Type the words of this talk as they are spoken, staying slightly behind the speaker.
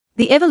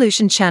The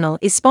Evolution channel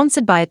is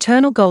sponsored by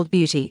Eternal Gold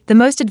Beauty, the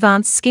most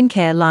advanced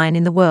skincare line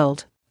in the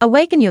world.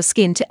 Awaken your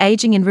skin to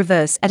aging in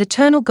reverse at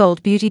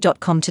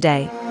eternalgoldbeauty.com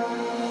today.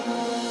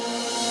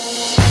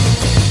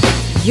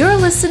 You're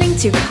listening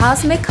to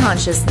Cosmic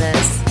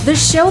Consciousness, the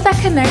show that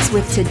connects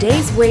with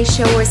today's way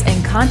showers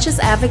and conscious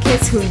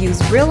advocates who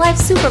use real-life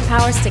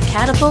superpowers to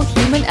catapult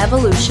human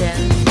evolution.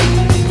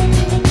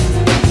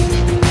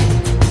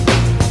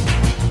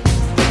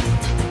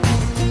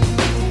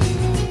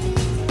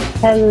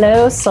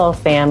 Hello, Soul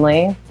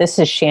Family. This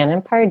is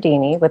Shannon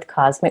Pardini with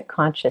Cosmic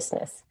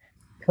Consciousness,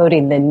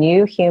 coding the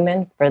new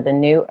human for the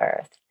new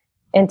earth.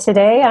 And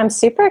today I'm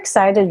super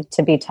excited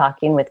to be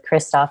talking with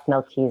Christoph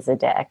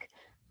Melchizedek.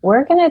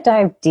 We're going to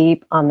dive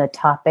deep on the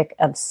topic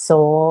of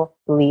soul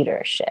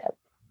leadership.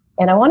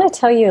 And I want to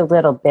tell you a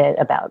little bit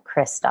about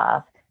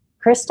Christoph.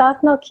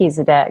 Christoph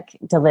Melchizedek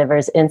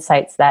delivers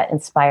insights that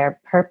inspire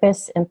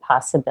purpose and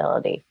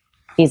possibility.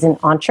 He's an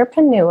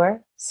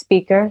entrepreneur,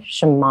 speaker,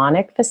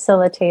 shamanic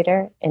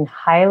facilitator, and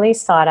highly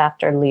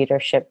sought-after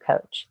leadership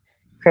coach.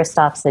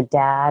 Christoph's a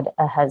dad,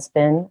 a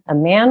husband, a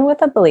man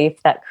with a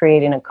belief that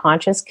creating a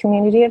conscious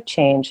community of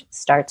change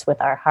starts with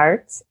our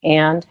hearts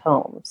and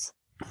homes.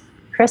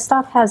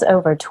 Christoph has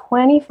over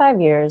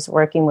 25 years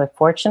working with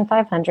Fortune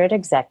 500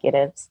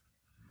 executives,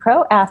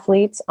 pro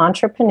athletes,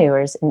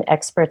 entrepreneurs, and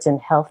experts in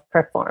health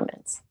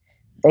performance,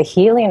 the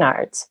healing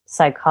arts,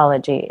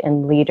 psychology,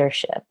 and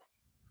leadership.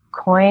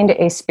 Coined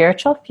a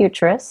spiritual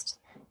futurist,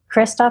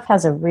 Christoph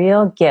has a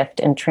real gift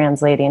in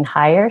translating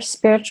higher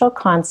spiritual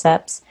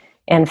concepts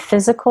and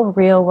physical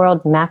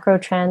real-world macro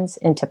trends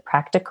into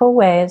practical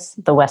ways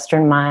the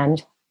Western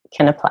mind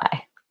can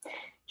apply.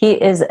 He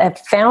is a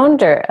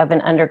founder of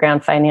an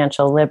underground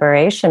financial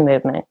liberation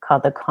movement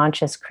called the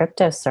Conscious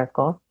Crypto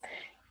Circle,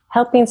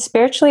 helping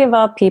spiritually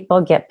evolved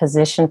people get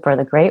positioned for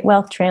the great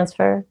wealth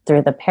transfer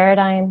through the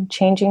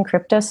paradigm-changing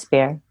crypto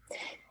sphere.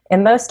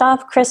 And most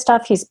off,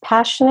 Christoph, he's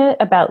passionate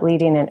about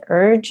leading an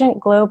urgent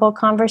global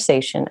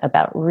conversation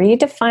about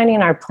redefining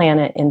our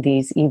planet in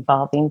these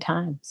evolving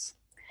times.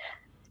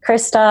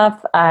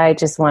 Christoph, I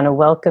just want to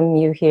welcome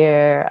you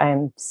here.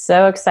 I'm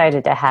so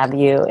excited to have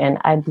you, and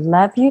I'd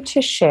love you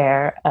to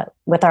share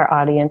with our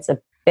audience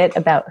a bit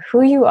about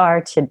who you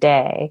are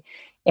today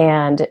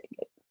and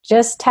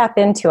just tap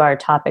into our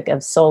topic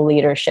of soul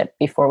leadership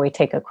before we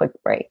take a quick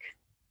break.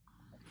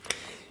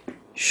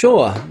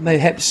 Sure.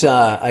 Perhaps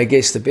I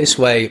guess the best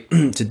way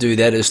to do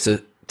that is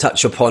to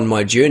touch upon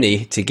my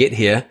journey to get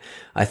here.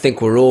 I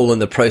think we're all in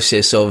the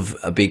process of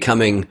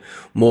becoming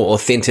more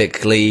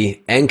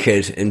authentically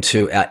anchored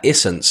into our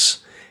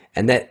essence.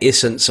 And that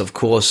essence, of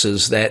course,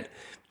 is that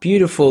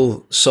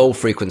beautiful soul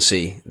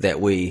frequency that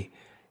we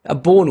are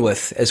born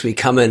with as we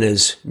come in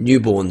as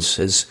newborns,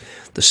 as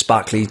the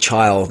sparkly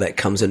child that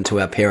comes into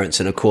our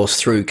parents. And of course,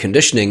 through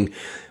conditioning,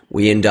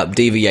 we end up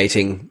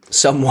deviating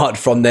somewhat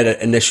from that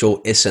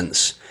initial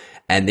essence.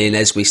 And then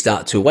as we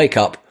start to wake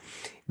up,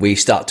 we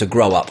start to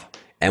grow up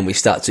and we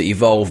start to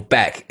evolve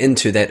back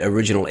into that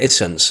original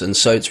essence. And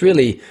so it's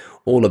really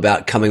all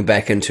about coming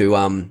back into,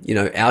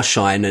 our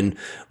shine. And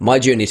my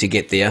journey to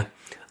get there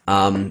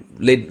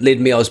led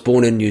me. I was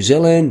born in New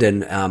Zealand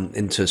and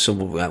into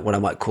sort of what I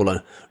might call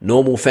a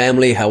normal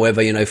family.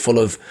 However, full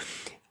of,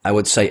 I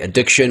would say,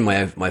 addiction.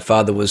 My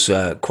father was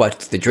quite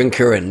the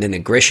drinker, and then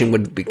aggression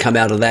would come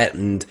out of that.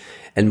 And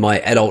my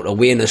adult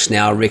awareness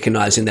now,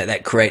 recognizing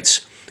that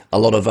creates a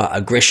lot of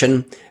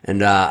aggression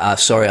and a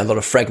lot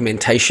of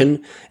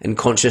fragmentation in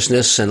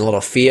consciousness and a lot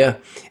of fear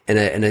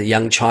in a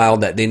young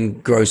child that then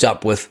grows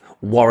up with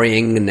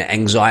worrying and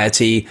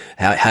anxiety,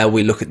 how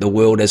we look at the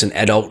world as an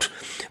adult,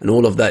 and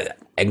all of that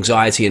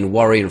anxiety and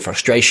worry and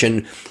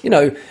frustration,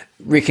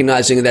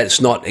 recognizing that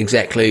it's not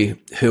exactly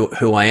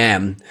who I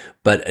am,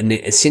 but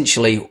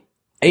essentially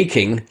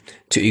aching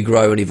to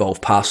grow and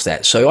evolve past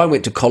that. So I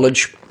went to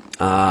college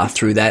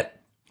through that,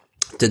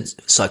 did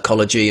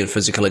psychology and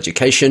physical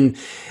education,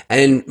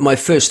 and my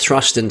first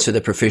thrust into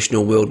the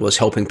professional world was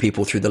helping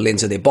people through the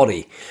lens of their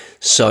body.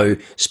 So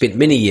spent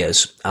many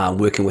years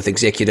working with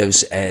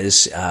executives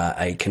as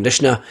a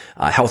conditioner,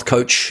 a health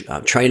coach,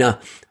 trainer,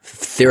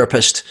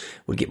 therapist,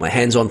 would get my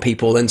hands on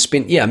people, and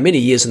spent many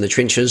years in the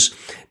trenches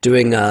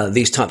doing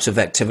these types of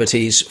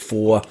activities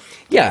for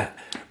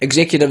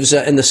executives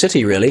in the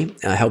city, really,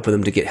 helping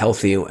them to get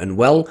healthy and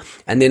well,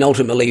 and then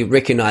ultimately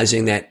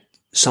recognizing that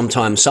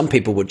sometimes some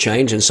people would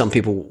change and some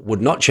people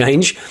would not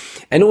change,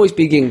 and always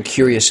being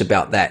curious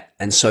about that.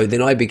 And so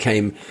then I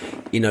became,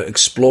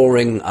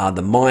 exploring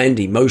the mind,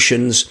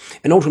 emotions,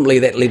 and ultimately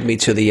that led me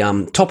to the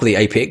top of the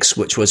apex,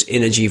 which was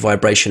energy,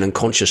 vibration, and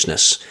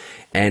consciousness.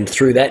 And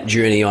through that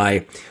journey,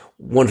 I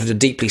wanted to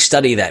deeply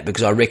study that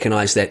because I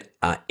recognized that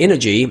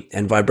energy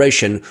and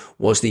vibration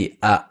was the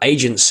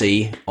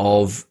agency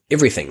of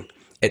everything.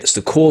 It's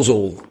the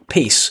causal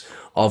piece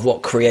of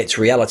what creates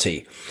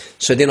reality.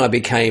 So then I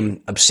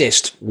became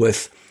obsessed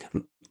with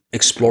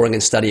exploring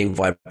and studying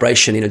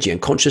vibration, energy,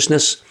 and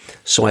consciousness.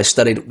 So I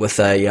studied with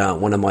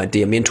one of my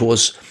dear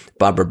mentors,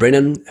 Barbara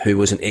Brennan, who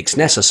was an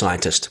ex-NASA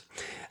scientist,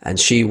 and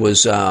she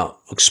was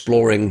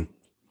exploring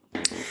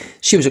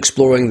she was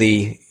exploring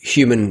the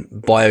human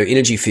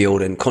bioenergy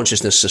field and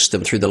consciousness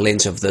system through the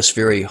lens of this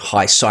very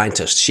high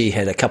scientist. She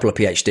had a couple of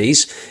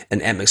PhDs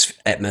in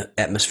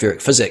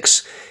atmospheric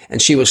physics,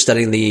 and she was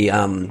studying the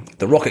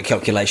rocket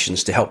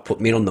calculations to help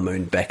put men on the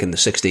moon back in the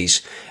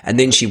 60s. And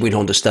then she went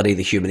on to study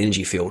the human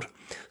energy field.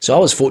 So I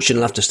was fortunate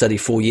enough to study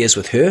 4 years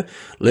with her,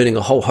 learning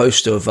a whole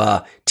host of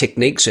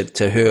techniques at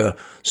her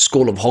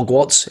School of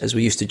Hogwarts, as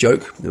we used to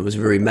joke. It was a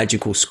very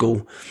magical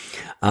school.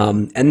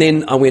 And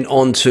then I went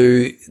on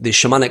to the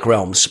shamanic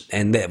realms,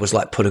 and that was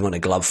like putting on a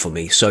glove for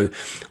me. So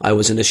I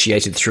was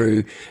initiated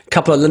through a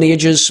couple of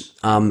lineages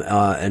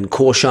in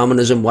core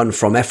shamanism, one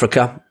from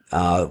Africa,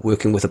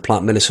 working with the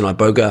plant medicine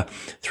Iboga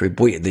through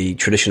the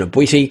tradition of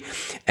Bwiti,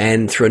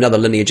 and through another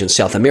lineage in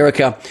South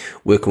America,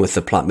 working with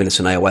the plant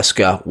medicine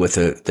ayahuasca with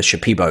the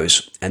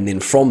Shipibos. And then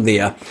from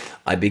there,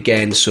 I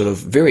began sort of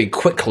very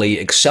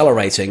quickly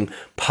accelerating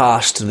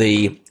past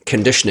the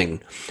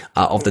conditioning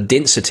of the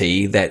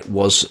density that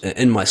was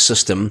in my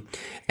system,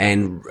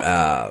 and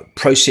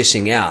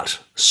processing out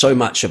so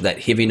much of that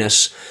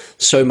heaviness,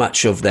 so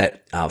much of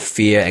that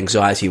fear,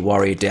 anxiety,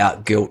 worry,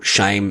 doubt, guilt,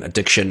 shame,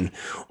 addiction,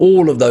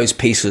 all of those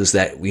pieces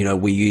that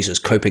we use as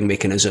coping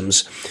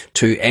mechanisms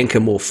to anchor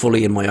more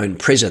fully in my own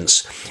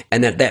presence.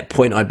 And at that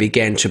point, I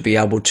began to be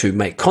able to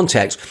make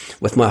contact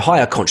with my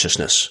higher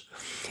consciousness.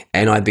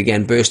 And I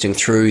began bursting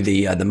through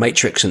the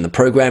matrix and the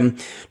program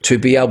to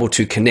be able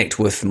to connect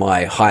with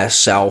my higher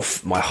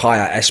self, my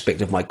higher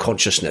aspect of my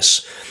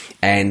consciousness,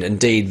 and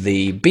indeed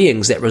the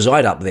beings that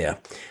reside up there.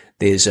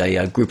 There's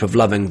a group of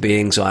loving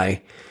beings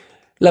I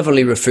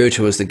lovingly refer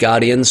to as the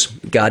Guardian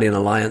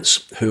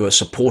Alliance, who are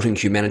supporting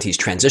humanity's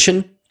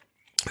transition,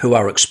 who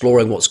are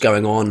exploring what's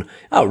going on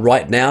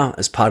right now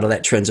as part of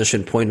that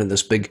transition point in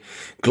this big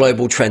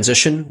global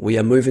transition we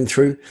are moving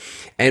through,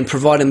 and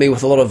providing me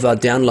with a lot of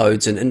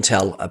downloads and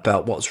intel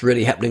about what's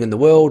really happening in the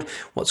world,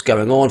 what's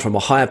going on from a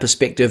higher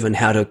perspective, and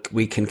how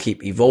we can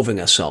keep evolving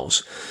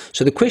ourselves.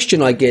 So the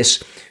question, I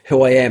guess,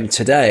 who I am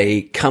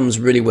today comes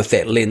really with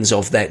that lens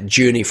of that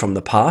journey from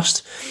the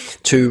past,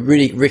 to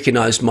really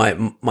recognize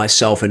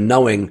myself and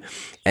knowing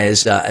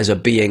as a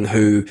being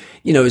who,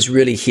 is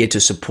really here to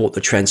support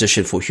the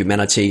transition for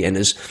humanity, and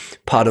is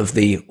part of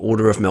the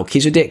Order of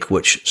Melchizedek,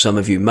 which some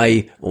of you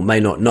may or may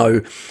not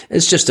know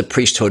is just a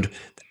priesthood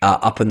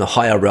up in the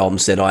higher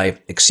realms that I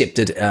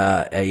accepted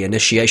a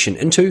initiation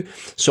into.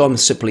 So I'm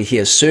simply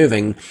here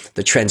serving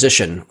the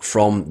transition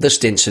from this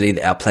density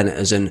that our planet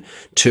is in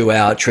to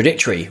our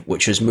trajectory,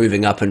 which is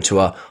moving up into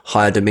a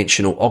higher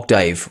dimensional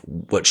octave,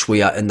 which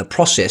we are in the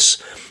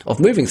process of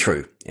moving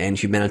through. And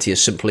humanity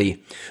is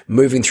simply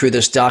moving through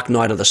this dark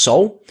night of the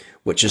soul,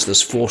 which is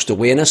this forced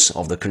awareness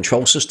of the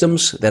control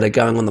systems that are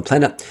going on the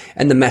planet,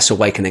 and the mass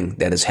awakening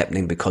that is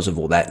happening because of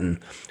all that. And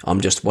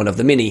I'm just one of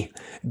the many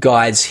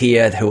guides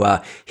here who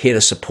are here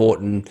to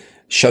support and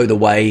show the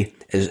way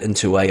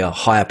into a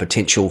higher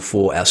potential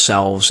for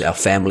ourselves, our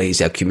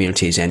families, our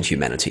communities, and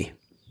humanity.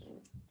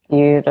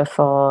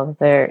 Beautiful.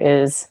 There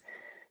is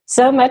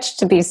so much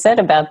to be said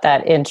about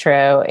that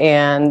intro,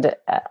 and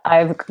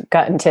I've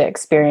gotten to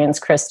experience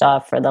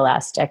Christoph for the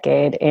last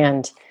decade,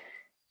 and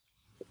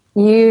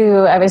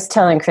I was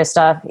telling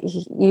Christoph,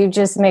 you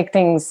just make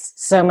things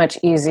so much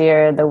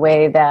easier, the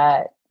way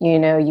that,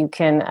 you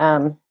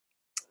can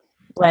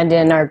blend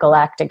in our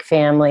galactic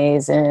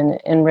families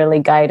and really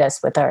guide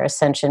us with our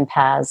ascension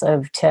paths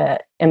to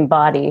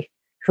embody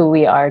who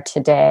we are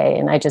today.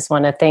 And I just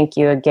want to thank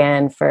you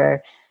again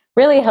for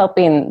really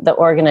helping the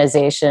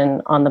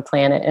organization on the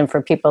planet, and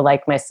for people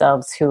like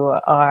myself who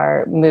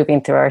are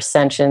moving through our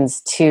ascensions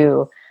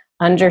to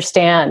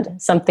understand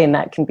something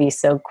that can be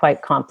so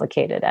quite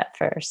complicated at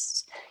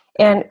first.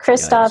 And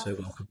Christoph, you're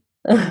so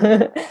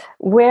welcome.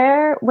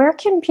 where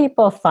can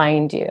people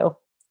find you?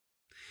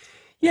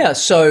 Yeah,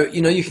 so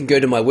you can go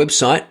to my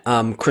website,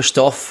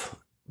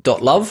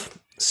 christoph.love.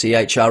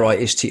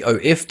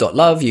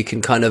 CHRISTOF.love. You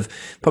can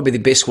probably the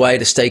best way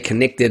to stay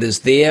connected is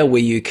there,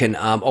 where you can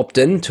opt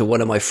in to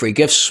one of my free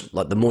gifts,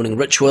 like the morning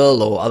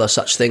ritual or other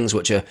such things,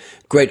 which are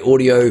great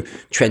audio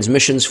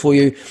transmissions for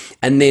you.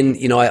 And then,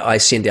 I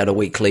send out a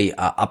weekly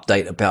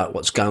update about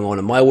what's going on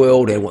in my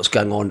world and what's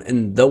going on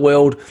in the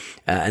world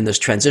in this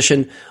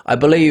transition. I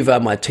believe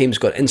my team's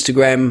got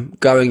Instagram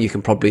going. You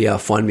can probably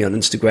find me on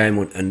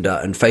Instagram and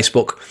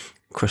Facebook,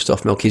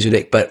 Christoph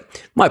Melchizedek, but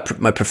my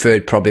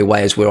preferred probably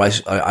way is where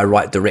I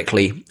write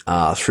directly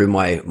through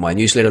my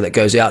newsletter that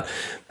goes out.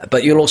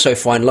 But you'll also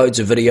find loads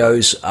of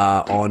videos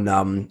on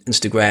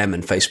Instagram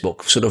and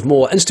Facebook. Sort of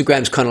more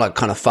Instagram's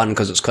kind of fun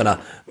because it's kind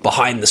of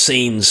behind the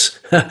scenes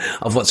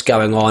of what's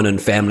going on in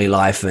family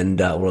life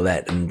and all of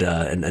that, and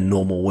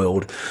normal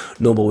world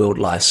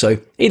life. So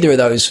either of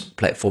those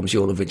platforms,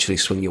 you'll eventually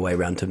swing your way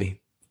around to me.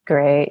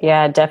 Great,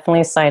 yeah,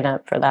 definitely sign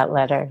up for that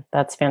letter.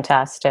 That's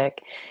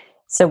fantastic.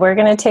 So we're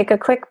going to take a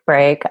quick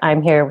break.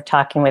 I'm here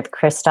talking with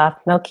Christoph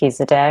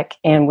Melchizedek,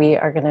 and we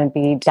are going to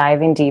be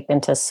diving deep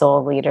into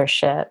soul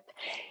leadership.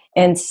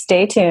 And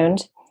stay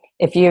tuned.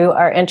 If you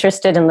are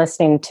interested in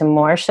listening to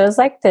more shows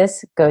like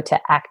this, go to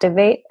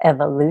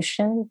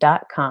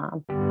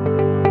activateevolution.com.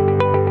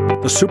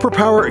 The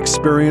Superpower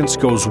experience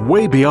goes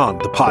way beyond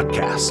the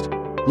podcast.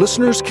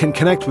 Listeners can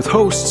connect with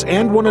hosts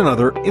and one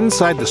another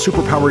inside the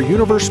Superpower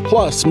Universe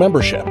Plus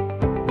membership.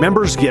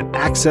 Members get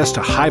access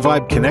to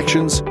high-vibe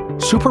connections,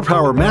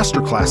 Superpower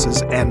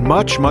masterclasses, and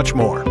much, much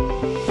more.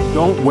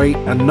 Don't wait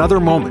another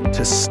moment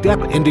to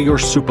step into your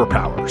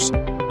superpowers.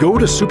 Go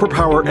to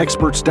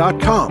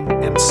superpowerexperts.com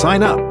and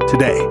sign up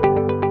today.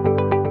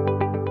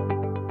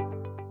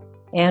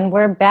 And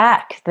we're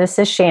back. This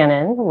is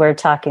Shannon. We're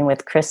talking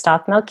with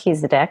Christoph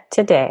Melchizedek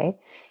today.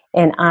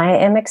 And I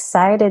am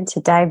excited to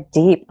dive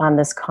deep on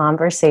this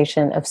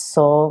conversation of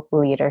soul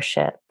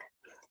leadership.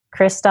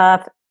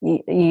 Christoph,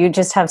 you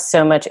just have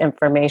so much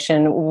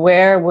information.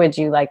 Where would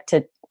you like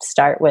to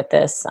start with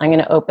this? I'm going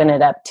to open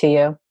it up to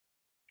you.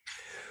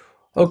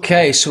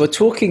 Okay, so we're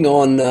talking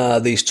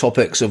on these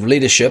topics of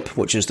leadership,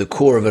 which is the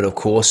core of it, of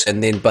course,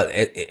 and then, but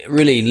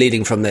really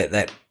leading from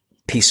that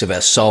piece of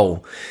our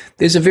soul.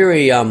 There's a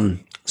very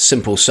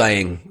simple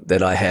saying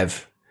that I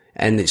have,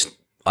 and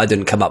I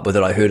didn't come up with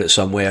it. I heard it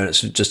somewhere, and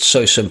it's just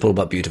so simple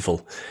but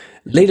beautiful.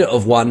 Leader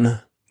of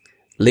one,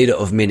 leader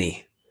of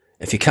many.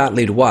 If you can't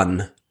lead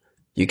one,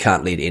 you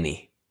can't lead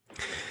any.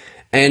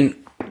 And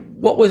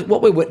what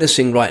we're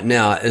witnessing right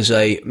now is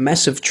a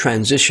massive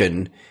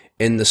transition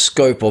in the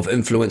scope of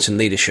influence and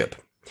leadership.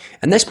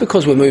 And that's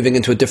because we're moving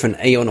into a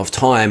different aeon of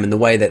time in the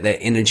way that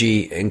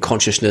energy and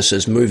consciousness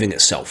is moving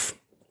itself.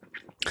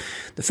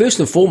 The first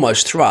and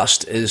foremost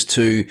thrust is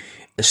to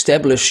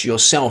establish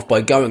yourself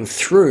by going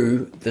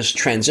through this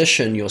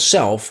transition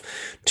yourself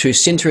to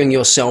centering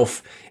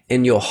yourself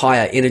in your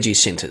higher energy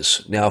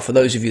centers. Now, for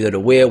those of you that are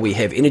aware, we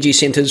have energy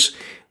centers.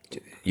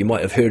 You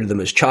might have heard of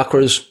them as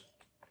chakras.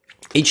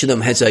 Each of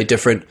them has a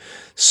different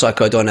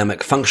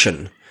psychodynamic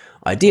function.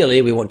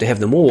 Ideally, we want to have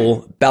them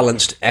all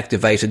balanced,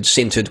 activated,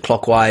 centered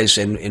clockwise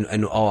and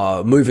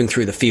moving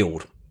through the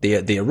field.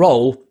 Their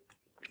role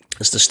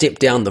is to step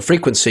down the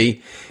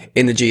frequency,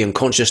 energy, and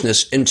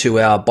consciousness into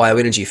our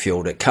bioenergy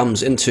field. It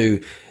comes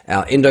into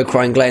our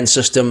endocrine gland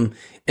system,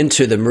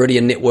 into the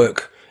meridian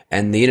network,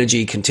 and the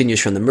energy continues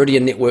from the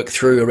meridian network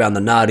through around the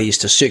nadis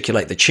to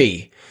circulate the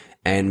chi.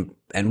 And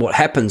what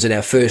happens in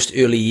our first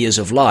early years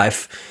of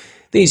life,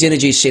 these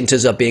energy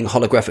centers are being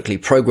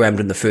holographically programmed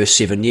in the first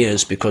 7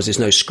 years because there's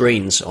no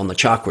screens on the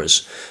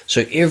chakras.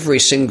 So every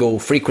single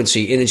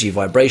frequency, energy,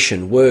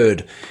 vibration,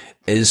 word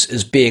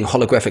is being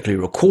holographically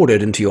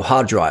recorded into your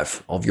hard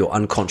drive of your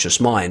unconscious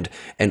mind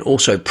and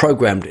also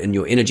programmed in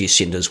your energy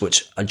centers,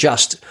 which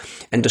adjust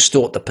and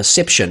distort the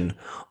perception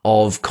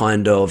of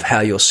kind of how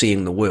you're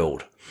seeing the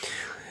world.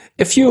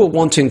 If you're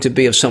wanting to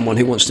be of someone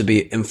who wants to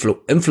be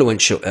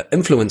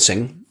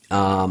influencing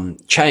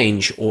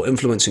change or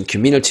influencing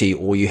community,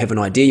 or you have an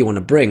idea you want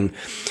to bring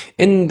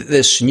in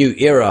this new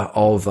era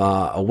of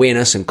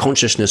awareness and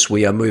consciousness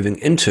we are moving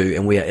into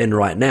and we are in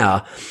right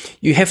now,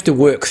 you have to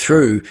work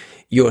through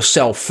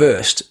yourself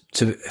first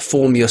to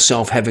form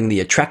yourself having the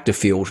attractive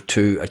field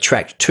to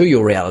attract to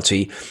your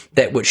reality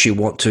that which you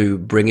want to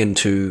bring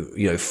into,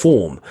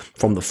 form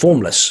from the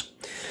formless.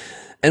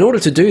 In order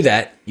to do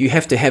that, you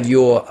have to have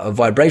your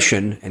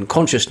vibration and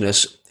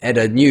consciousness at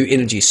a new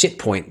energy set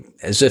point,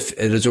 as if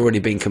it has already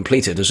been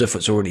completed, as if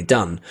it's already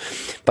done.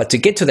 But to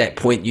get to that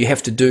point, you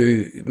have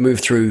to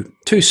move through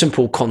two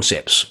simple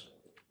concepts.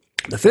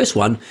 The first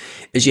one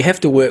is you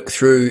have to work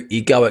through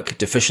egoic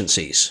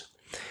deficiencies.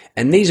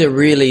 And these are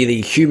really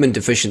the human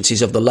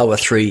deficiencies of the lower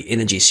three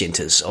energy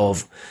centers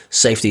of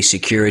safety,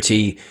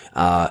 security,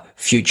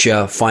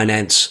 future,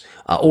 finance,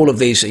 all of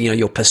these,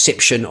 your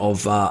perception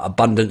of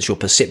abundance, your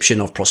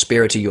perception of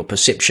prosperity, your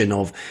perception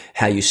of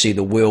how you see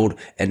the world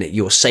and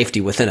your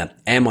safety within it.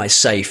 Am I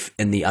safe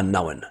in the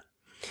unknown?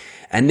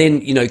 And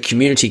then,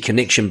 community,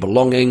 connection,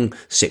 belonging,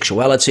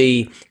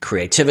 sexuality,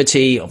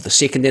 creativity of the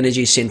second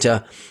energy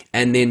center,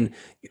 and then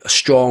a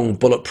strong,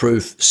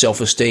 bulletproof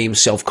self-esteem,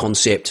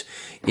 self-concept,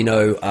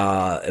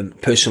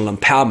 personal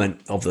empowerment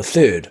of the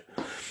third.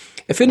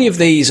 If any of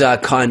these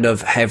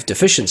have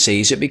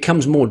deficiencies, it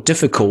becomes more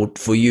difficult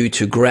for you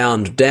to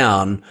ground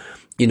down,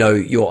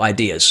 your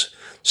ideas,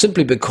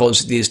 simply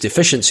because there's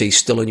deficiencies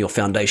still in your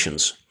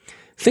foundations.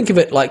 Think of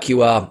it like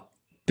you are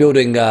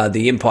building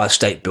the Empire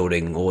State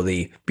Building, or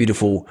the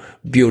beautiful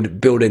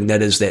building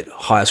that is that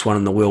highest one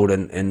in the world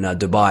in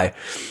Dubai.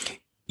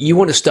 You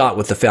want to start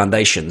with the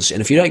foundations, and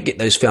if you don't get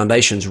those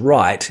foundations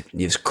right,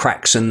 there's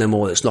cracks in them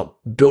or it's not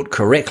built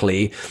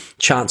correctly,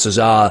 chances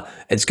are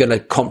it's going to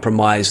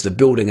compromise the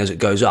building as it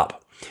goes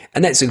up.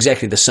 And that's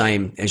exactly the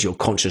same as your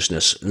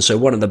consciousness. And so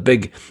one of the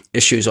big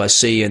issues I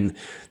see in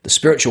the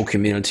spiritual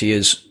community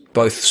is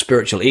both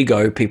spiritual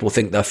ego. People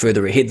think they're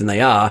further ahead than they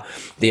are.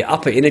 Their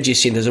upper energy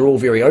centers are all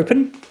very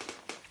open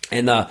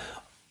and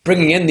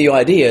bringing in the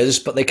ideas,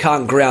 but they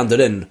can't ground it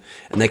in,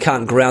 and they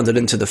can't ground it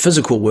into the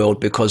physical world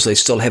because they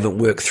still haven't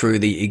worked through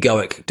the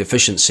egoic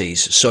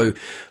deficiencies. So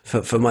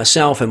for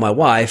myself and my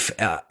wife,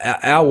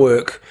 our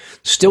work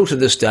still to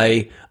this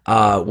day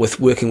with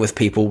working with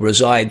people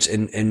resides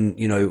in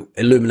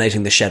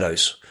illuminating the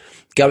shadows.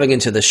 going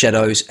into the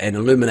shadows and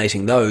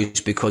illuminating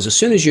those, because as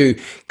soon as you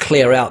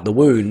clear out the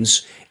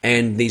wounds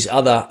and these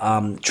other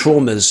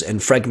traumas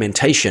and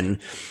fragmentation,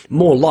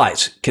 more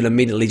light can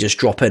immediately just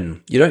drop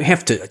in. You don't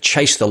have to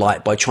chase the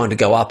light by trying to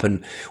go up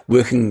and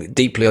working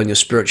deeply on your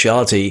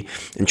spirituality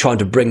and trying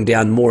to bring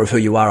down more of who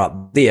you are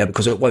up there,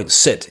 because it won't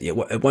sit,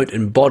 it won't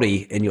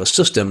embody in your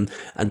system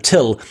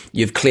until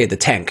you've cleared the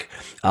tank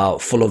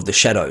full of the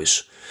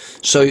shadows.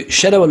 So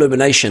shadow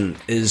illumination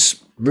is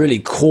really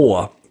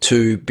core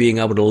to being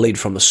able to lead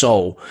from the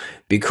soul,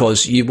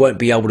 because you won't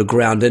be able to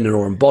ground in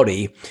or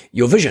embody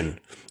your vision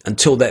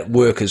until that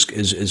work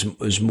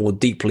is more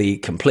deeply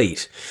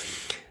complete.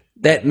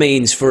 That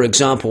means, for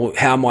example,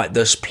 how might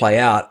this play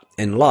out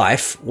in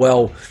life?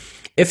 Well,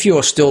 if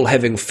you're still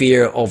having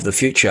fear of the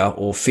future,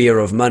 or fear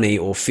of money,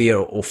 or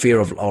fear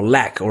of or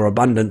lack or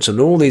abundance,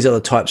 and all these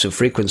other types of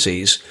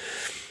frequencies,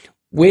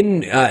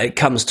 when it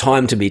comes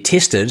time to be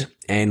tested,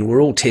 and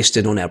we're all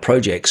tested on our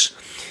projects,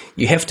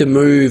 you have to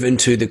move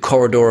into the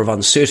corridor of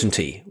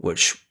uncertainty,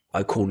 which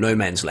I call no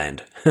man's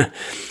land.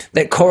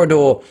 That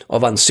corridor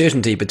of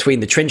uncertainty between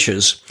the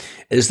trenches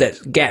is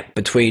that gap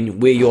between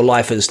where your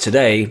life is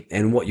today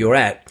and what you're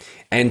at,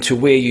 and to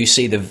where you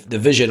see the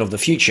vision of the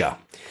future.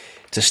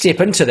 To step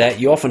into that,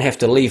 you often have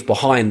to leave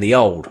behind the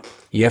old.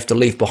 You have to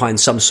leave behind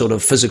some sort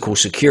of physical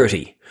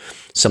security.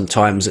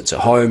 Sometimes it's a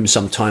home,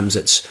 sometimes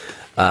it's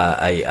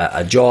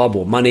a job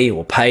or money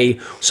or pay.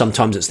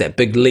 Sometimes it's that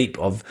big leap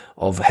of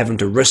having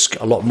to risk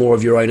a lot more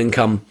of your own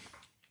income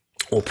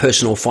or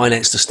personal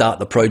finance to start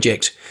the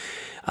project,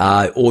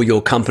 or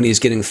your company is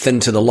getting thin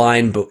to the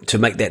line but to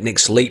make that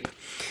next leap.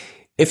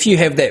 If you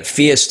have that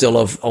fear still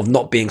of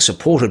not being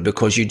supported,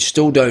 because you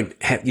still got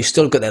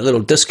that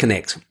little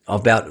disconnect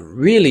about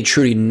really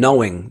truly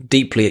knowing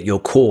deeply at your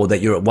core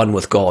that you're at one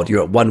with God,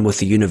 you're at one with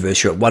the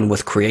universe, you're at one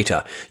with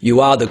Creator, you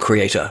are the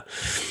Creator,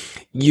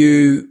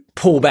 you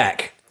pull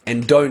back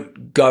and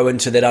don't go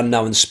into that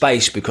unknown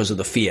space because of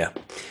the fear.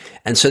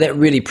 And so that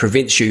really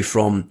prevents you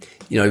from,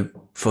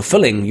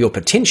 fulfilling your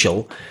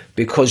potential,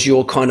 because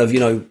you're kind of,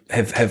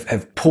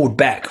 have pulled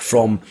back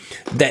from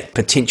that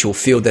potential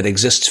field that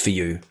exists for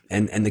you.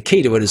 And the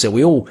key to it is that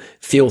we all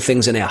feel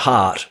things in our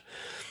heart,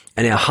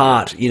 and our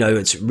heart,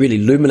 it's really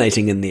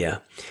illuminating in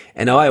there.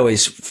 And I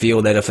always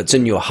feel that if it's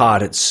in your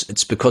heart,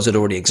 it's because it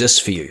already exists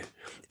for you.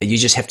 You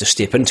just have to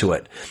step into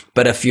it.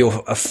 But if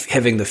you're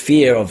having the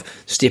fear of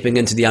stepping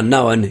into the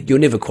unknown, you'll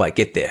never quite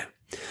get there.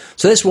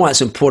 So that's why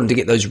it's important to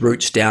get those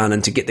roots down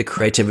and to get the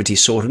creativity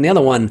sorted. And the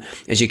other one,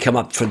 as you come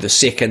up from the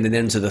second and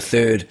then into the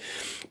third,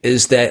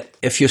 is that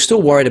if you're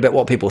still worried about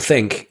what people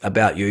think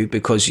about you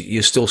because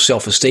you're still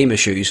self-esteem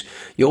issues,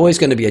 you're always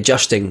going to be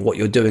adjusting what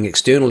you're doing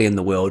externally in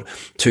the world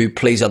to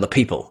please other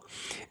people.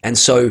 And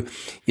so,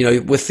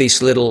 with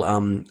this little,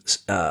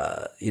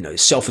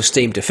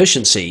 self-esteem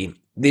deficiency,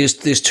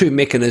 there's two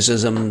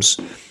mechanisms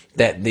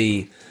that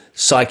the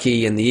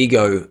psyche and the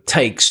ego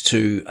takes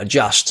to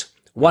adjust.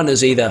 One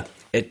is either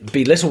it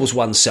belittles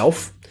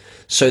oneself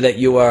so that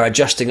you are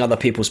adjusting other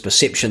people's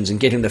perceptions and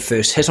getting the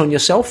first hit on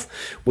yourself,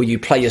 where you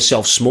play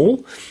yourself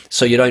small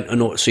so you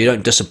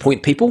don't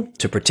disappoint people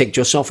to protect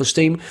your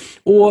self-esteem.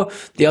 Or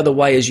the other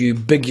way is you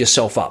big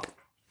yourself up.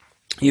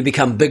 You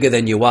become bigger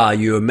than you are.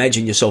 You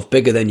imagine yourself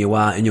bigger than you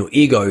are, and your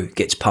ego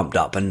gets pumped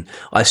up. And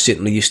I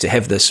certainly used to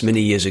have this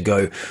many years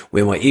ago,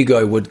 where my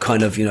ego would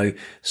kind of,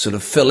 sort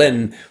of fill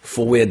in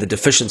for where the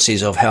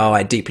deficiencies of how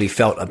I deeply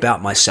felt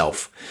about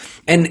myself.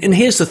 And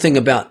here's the thing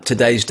about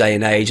today's day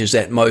and age, is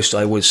that most,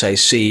 I would say,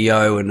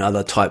 CEO and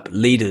other type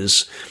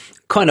leaders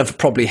kind of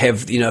probably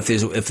have,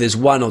 if there's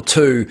one or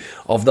two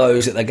of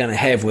those that they're going to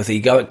have with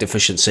egoic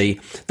deficiency,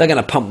 they're going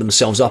to pump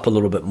themselves up a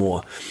little bit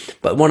more.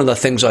 But one of the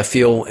things I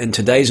feel in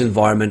today's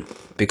environment,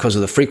 because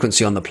of the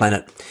frequency on the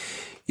planet,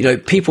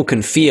 people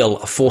can feel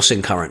a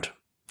forcing current.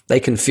 They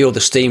can feel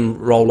the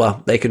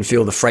steamroller, they can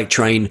feel the freight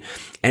train,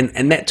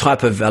 and that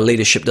type of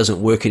leadership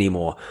doesn't work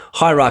anymore.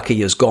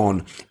 Hierarchy is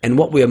gone, and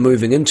what we are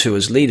moving into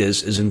as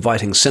leaders is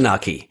inviting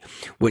synarchy,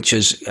 which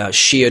is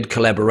shared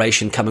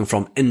collaboration coming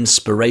from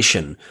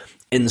inspiration,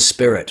 in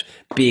spirit,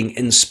 being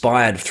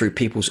inspired through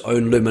people's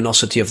own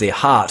luminosity of their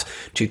heart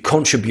to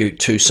contribute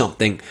to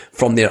something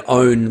from their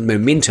own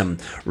momentum,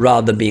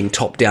 rather than being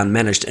top-down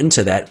managed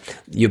into that.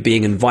 You're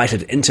being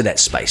invited into that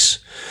space.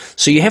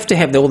 So you have to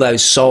have all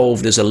those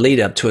solved as a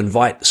leader to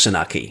invite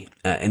synarchy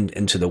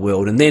into the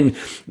world. And then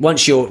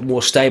once you're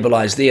more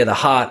stabilized there, the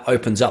heart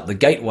opens up the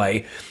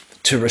gateway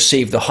to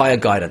receive the higher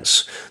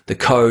guidance, the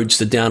codes,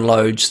 the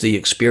downloads, the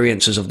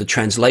experiences of the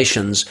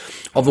translations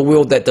of a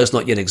world that does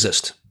not yet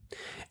exist.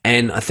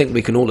 And I think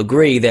we can all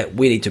agree that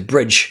we need to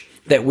bridge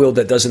that world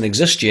that doesn't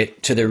exist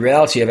yet to the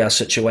reality of our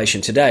situation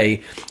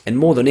today. And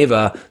more than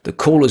ever, the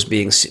call is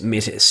being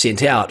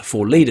sent out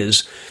for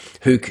leaders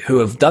who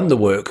have done the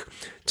work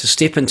to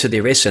step into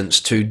their essence,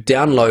 to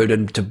download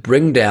and to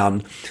bring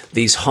down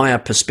these higher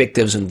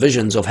perspectives and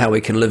visions of how we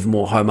can live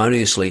more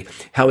harmoniously,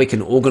 how we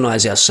can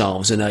organize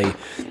ourselves in a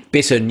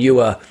better,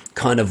 newer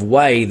kind of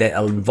way that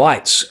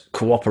invites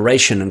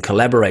cooperation and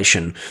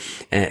collaboration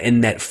in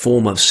that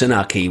form of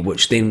synarchy,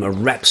 which then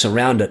wraps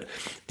around it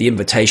the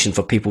invitation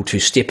for people to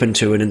step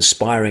into an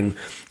inspiring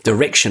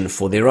direction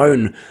for their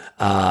own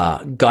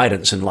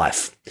guidance in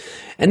life.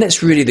 And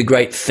that's really the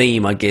great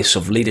theme, I guess,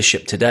 of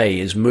leadership today,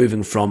 is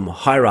moving from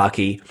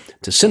hierarchy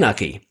to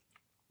synarchy.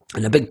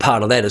 And a big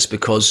part of that is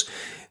because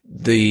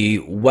the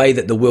way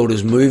that the world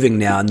is moving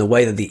now and the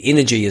way that the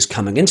energy is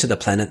coming into the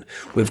planet,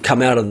 we've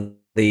come out of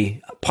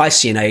the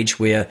Piscean age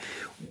where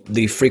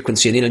the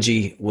frequency and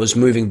energy was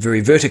moving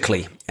very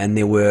vertically, and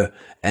there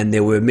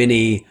were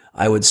many,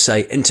 I would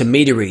say,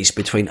 intermediaries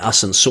between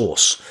us and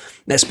source.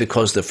 That's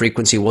because the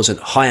frequency wasn't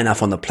high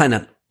enough on the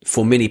planet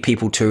for many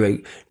people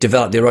to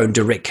develop their own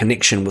direct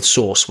connection with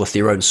source, with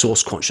their own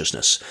source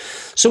consciousness.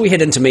 So we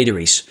had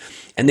intermediaries,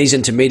 and these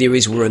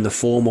intermediaries were in the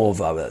form of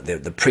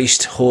the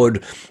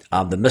priesthood,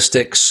 the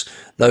mystics,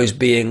 those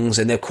beings,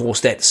 and of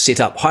course that set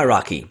up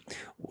hierarchy.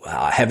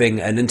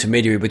 Having an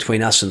intermediary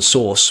between us and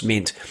source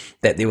meant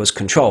that there was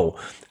control,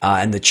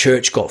 and the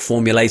church got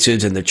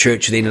formulated, and the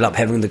church ended up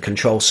having the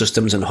control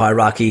systems and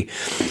hierarchy,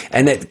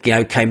 and that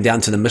came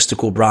down to the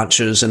mystical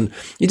branches. And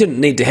you didn't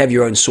need to have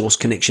your own source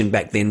connection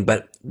back then,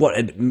 but what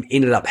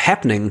ended up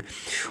happening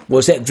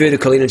was that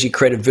vertical energy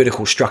created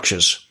vertical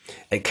structures.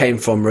 It came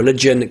from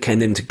religion, it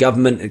came into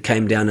government, it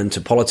came down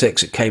into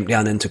politics, it came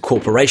down into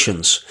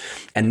corporations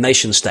and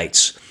nation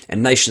states.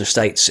 And nation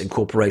states and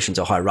corporations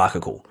are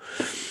hierarchical.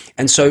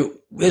 And so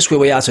that's where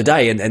we are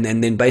today. And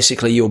then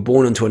basically you're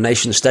born into a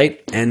nation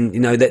state, and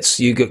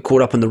you get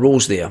caught up in the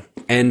rules there.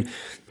 And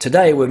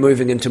today we're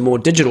moving into more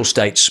digital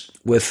states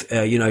with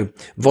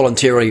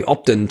voluntarily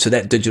opt-in to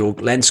that digital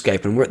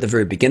landscape, and we're at the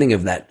very beginning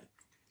of that.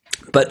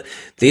 But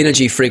the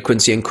energy,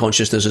 frequency, and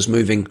consciousness is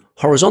moving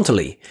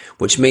horizontally,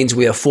 which means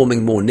we are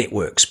forming more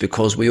networks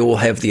because we all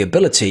have the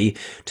ability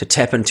to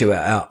tap into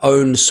our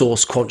own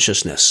source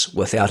consciousness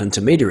without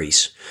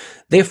intermediaries.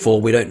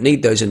 Therefore, we don't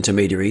need those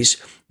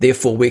intermediaries.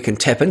 Therefore, we can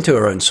tap into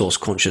our own source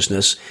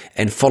consciousness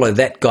and follow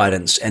that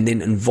guidance, and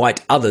then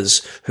invite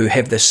others who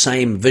have the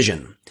same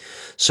vision.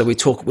 So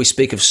we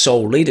speak of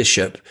soul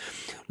leadership.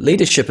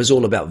 Leadership is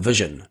all about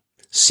vision,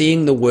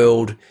 seeing the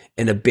world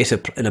in a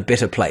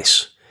better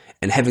place,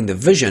 and having the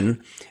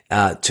vision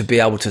to be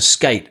able to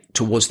skate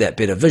towards that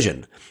better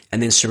vision,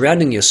 and then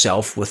surrounding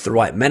yourself with the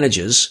right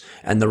managers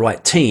and the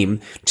right team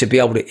to be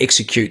able to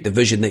execute the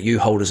vision that you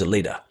hold as a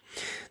leader.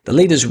 The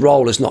leader's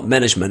role is not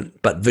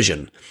management, but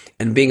vision,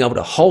 and being able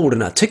to hold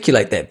and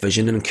articulate that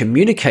vision and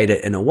communicate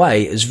it in a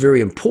way is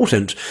very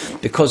important,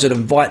 because it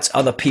invites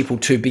other people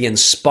to be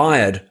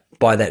inspired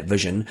by that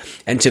vision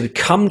and to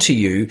come to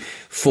you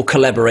for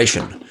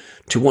collaboration,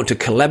 to want to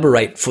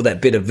collaborate for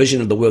that better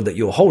vision of the world that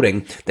you're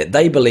holding, that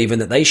they believe in,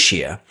 that they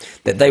share,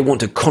 that they want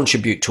to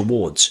contribute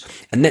towards.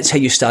 And that's how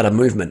you start a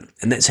movement,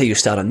 and that's how you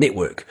start a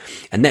network.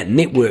 And that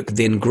network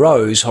then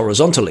grows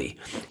horizontally.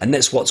 And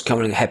that's what's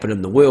going to happen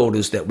in the world,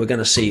 is that we're going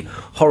to see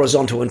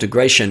horizontal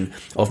integration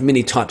of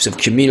many types of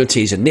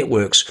communities and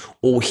networks,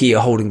 all here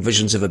holding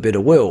visions of a better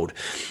world.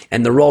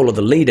 And the role of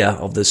the leader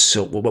of this,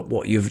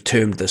 what you've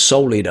termed the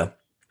soul leader,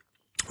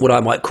 what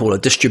I might call a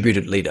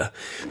distributed leader,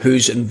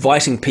 who's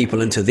inviting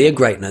people into their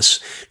greatness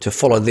to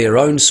follow their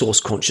own source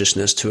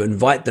consciousness, to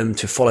invite them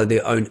to follow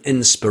their own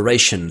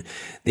inspiration,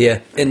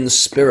 their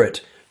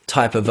in-spirit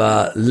type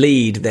of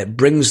lead that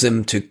brings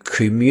them to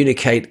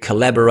communicate,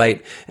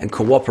 collaborate, and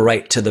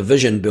cooperate to the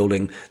vision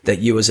building that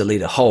you as a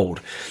leader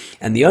hold.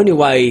 And the only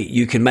way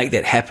you can make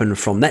that happen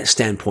from that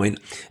standpoint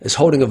is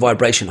holding a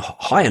vibration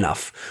high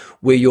enough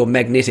where your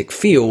magnetic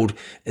field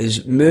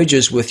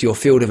merges with your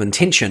field of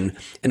intention,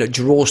 and it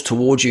draws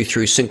towards you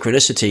through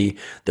synchronicity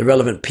the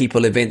relevant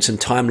people, events, and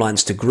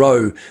timelines to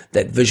grow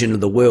that vision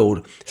of the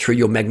world through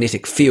your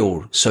magnetic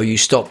field. So you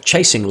stop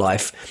chasing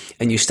life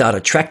and you start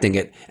attracting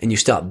it, and you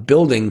start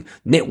building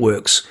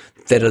networks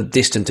that are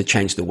destined to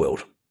change the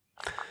world.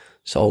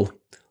 So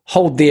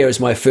hold there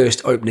as my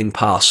first opening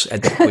pass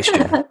at that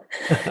question.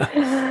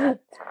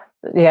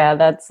 Yeah,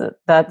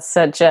 that's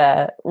such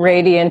a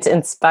radiant,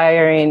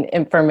 inspiring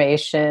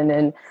information.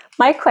 And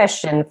my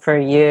question for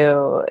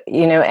you,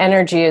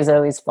 energy is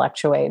always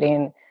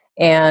fluctuating,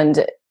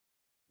 and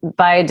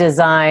by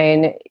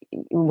design,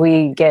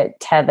 we get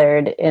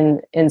tethered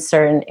in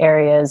certain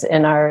areas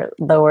in our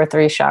lower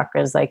three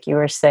chakras, like you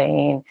were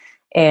saying,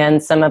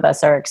 and some of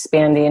us are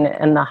expanding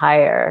in the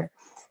higher.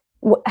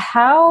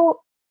 How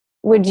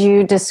would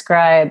you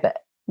describe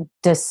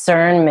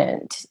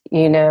discernment,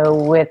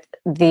 with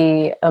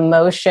the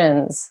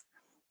emotions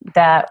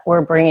that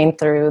we're bringing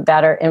through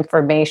that are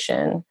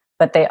information,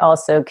 but they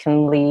also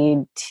can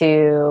lead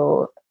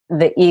to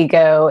the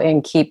ego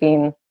and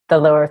keeping the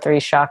lower three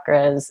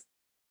chakras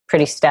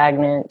pretty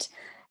stagnant?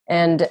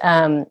 And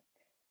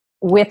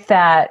with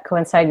that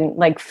coinciding,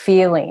 like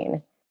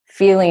feeling,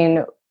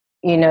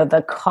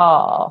 the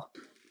call,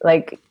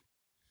 like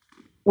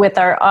with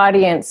our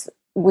audience,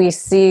 we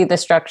see the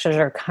structures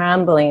are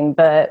crumbling,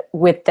 but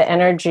with the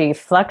energy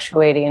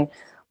fluctuating,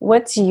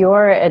 what's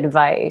your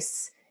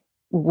advice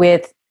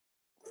with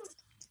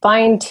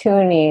fine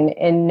tuning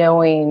and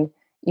knowing,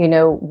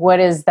 what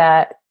is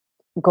that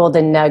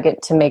golden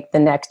nugget to make the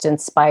next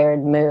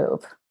inspired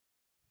move?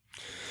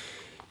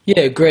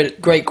 Yeah,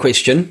 great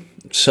question.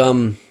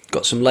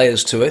 Got some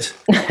layers to it.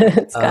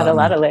 It's got a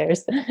lot of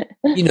layers.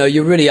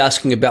 You're really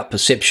asking about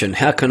perception.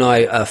 How can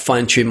I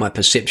fine tune my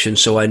perception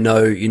so I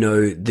know,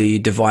 the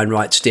divine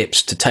right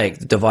steps to take,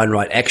 the divine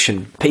right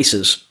action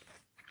pieces?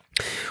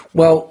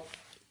 Well,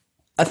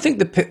 I think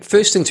the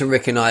first thing to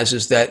recognize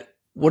is that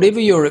whatever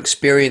you're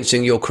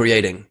experiencing, you're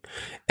creating.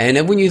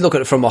 And when you look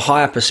at it from a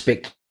higher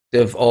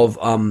perspective of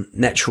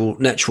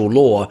natural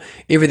law,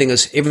 everything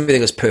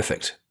is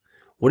perfect.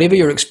 Whatever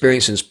you're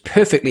experiencing is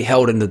perfectly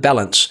held in the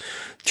balance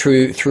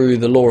through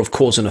the law of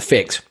cause and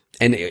effect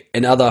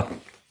and other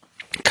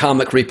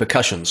karmic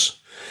repercussions.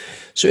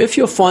 So if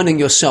you're finding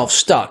yourself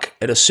stuck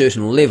at a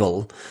certain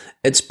level,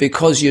 it's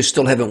because you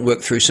still haven't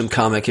worked through some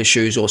karmic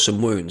issues or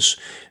some wounds.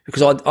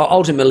 Because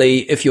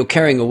ultimately, if you're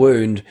carrying a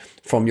wound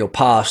from your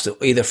past,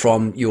 either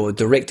from your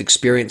direct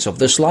experience of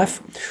this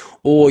life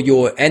or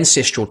your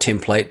ancestral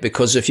template,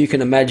 because if you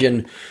can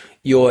imagine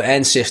your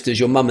ancestors,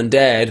 your mum and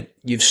dad,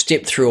 you've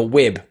stepped through a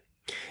web.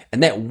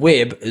 And that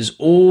web is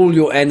all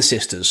your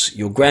ancestors,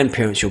 your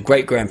grandparents, your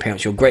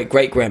great-grandparents, your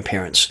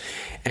great-great-grandparents.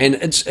 And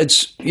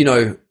it's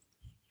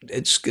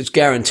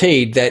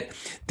guaranteed that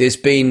there's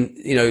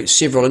been,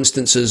 several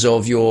instances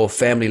of your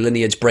family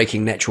lineage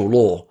breaking natural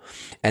law.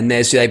 And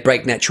as they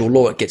break natural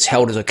law, it gets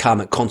held as a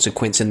karmic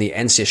consequence in the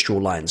ancestral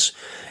lines.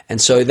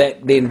 And so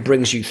that then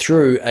brings you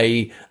through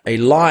a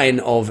line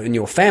in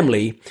your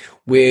family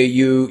where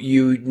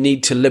you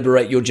need to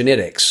liberate your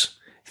genetics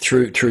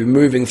through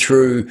moving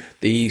through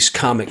these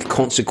karmic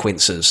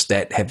consequences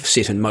that have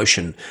set in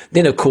motion.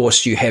 Then, of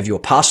course, you have your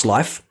past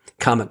life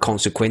karmic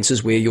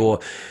consequences where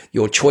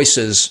your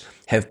choices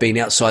have been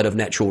outside of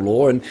natural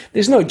law, and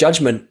there's no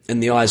judgment in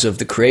the eyes of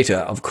the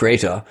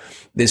creator.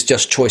 There's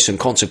just choice and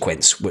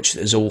consequence, which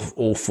is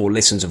all for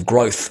lessons of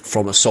growth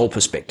from a soul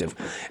perspective.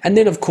 And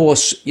then, of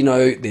course,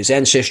 there's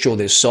ancestral,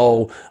 there's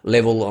soul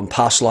level, on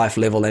past life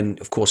level,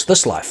 and of course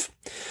this life.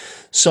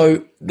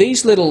 So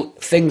these little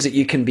things that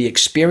you can be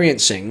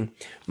experiencing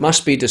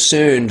must be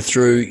discerned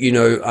through,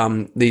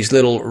 these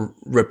little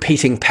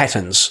repeating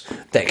patterns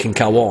that can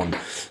go on.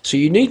 So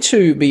you need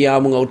to be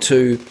able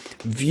to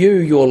view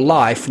your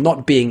life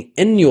not being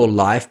in your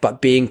life, but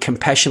being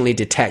compassionately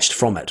detached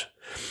from it.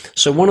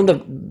 So one of the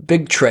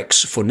big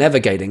tricks for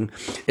navigating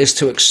is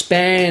to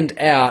expand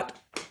out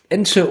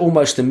into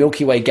almost the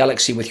Milky Way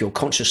galaxy with your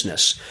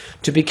consciousness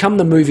to become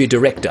the movie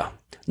director,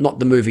 not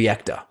the movie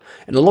actor.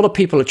 And a lot of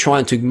people are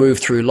trying to move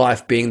through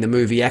life being the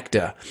movie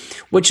actor,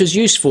 which is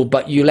useful,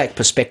 but you lack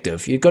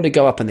perspective. You've got to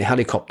go up in the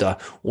helicopter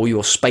or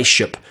your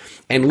spaceship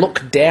and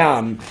look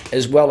down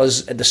as well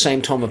as at the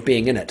same time of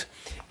being in it.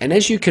 And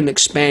as you can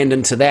expand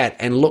into that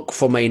and look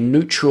from a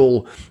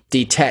neutral,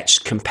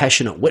 detached,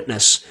 compassionate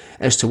witness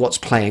as to what's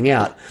playing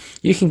out,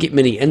 you can get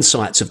many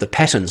insights of the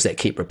patterns that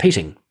keep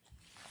repeating.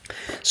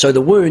 So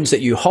the wounds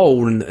that you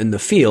hold in the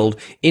field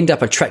end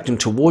up attracting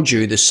towards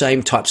you the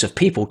same types of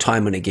people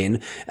time and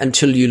again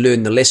until you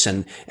learn the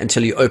lesson,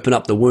 until you open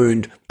up the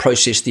wound,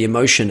 process the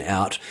emotion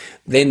out.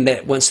 Then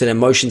once that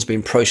emotion's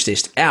been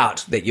processed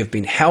out, that you've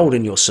been held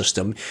in your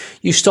system,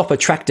 you stop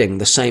attracting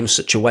the same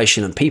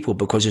situation and people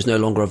because there's no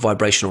longer a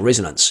vibrational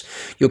resonance.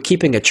 You're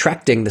keeping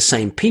attracting the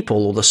same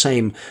people or the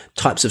same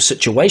types of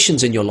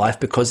situations in your life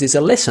because there's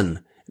a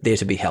lesson there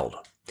to be held.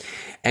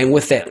 And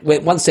with that,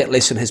 once that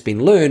lesson has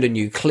been learned and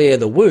you clear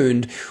the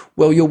wound,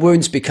 well, your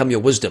wounds become your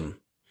wisdom.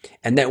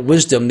 And that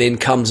wisdom then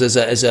comes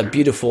as a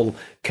beautiful,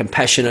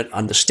 compassionate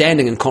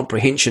understanding and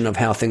comprehension of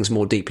how things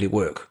more deeply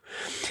work.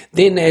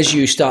 Then as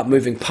you start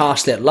moving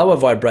past that lower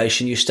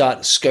vibration, you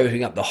start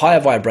scoping up the higher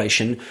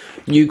vibration,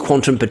 new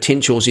quantum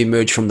potentials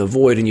emerge from the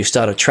void, and you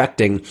start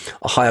attracting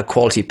a higher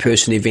quality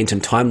person, event,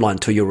 and timeline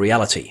to your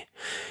reality.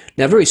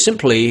 Now, very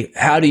simply,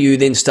 how do you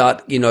then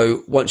start,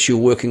 once you're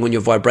working on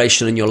your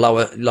vibration and your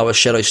lower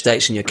shadow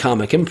states and your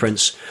karmic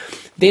imprints,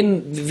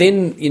 then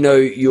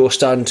you're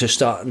starting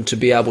to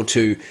be able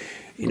to,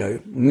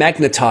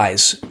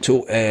 magnetize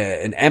to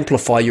and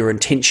amplify your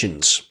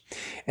intentions.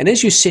 And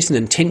as you set an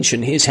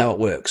intention, here's how it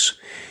works.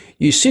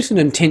 You set an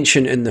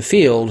intention in the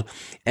field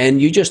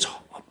and you just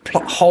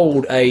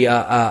hold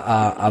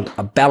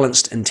a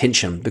balanced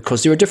intention,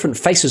 because there are different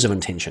faces of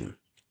intention.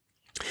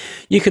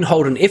 You can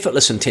hold an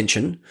effortless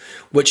intention,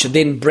 which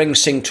then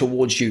brings things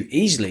towards you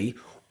easily,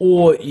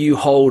 or you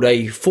hold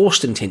a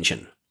forced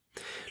intention.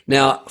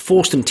 Now,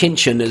 forced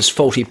intention is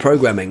faulty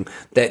programming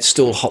that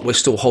we're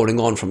still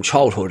holding on from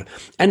childhood,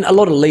 and a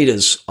lot of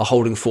leaders are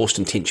holding forced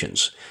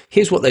intentions.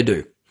 Here's what they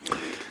do.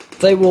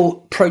 They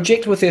will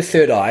project with their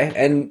third eye,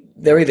 and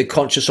they're either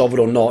conscious of it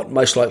or not,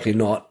 most likely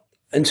not,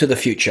 into the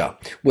future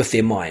with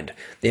their mind.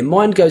 Their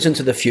mind goes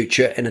into the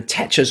future and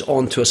attaches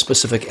on to a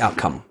specific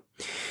outcome.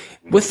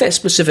 With that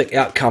specific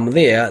outcome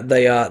there,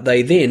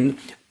 they then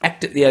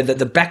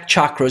the back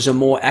chakras are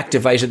more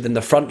activated than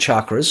the front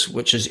chakras,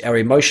 which is our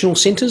emotional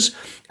centers.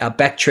 Our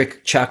back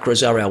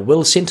chakras are our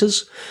will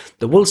centers.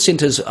 The will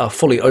centers are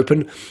fully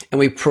open, and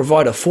we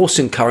provide a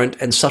forcing current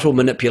and subtle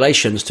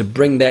manipulations to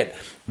bring that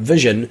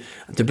vision,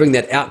 to bring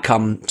that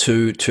outcome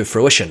to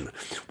fruition.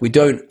 We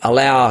don't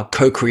allow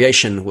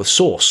co-creation with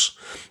source,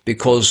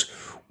 because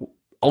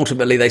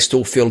ultimately they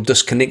still feel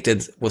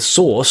disconnected with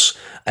source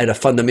at a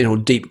fundamental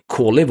deep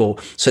core level,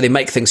 so they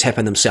make things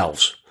happen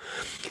themselves.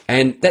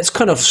 And that's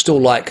kind of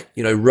still like,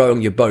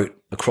 rowing your boat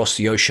across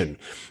the ocean.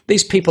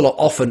 These people are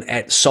often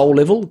at soul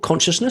level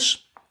consciousness,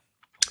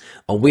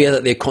 aware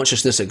that their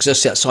consciousness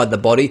exists outside the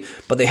body,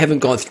 but they haven't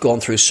gone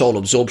through soul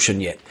absorption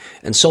yet.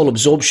 And soul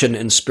absorption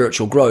in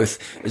spiritual growth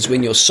is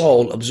when your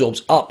soul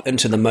absorbs up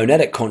into the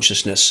monadic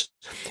consciousness.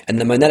 And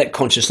the monadic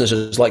consciousness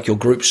is like your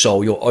group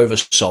soul, your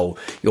oversoul,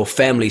 your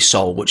family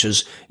soul, which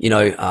is,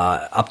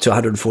 up to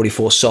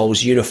 144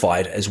 souls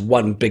unified as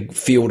one big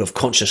field of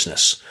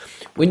consciousness.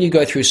 When you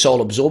go through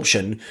soul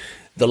absorption,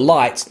 the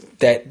light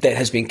that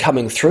has been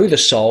coming through the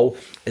soul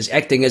is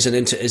acting as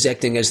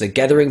the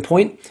gathering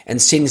point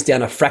and sends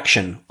down a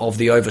fraction of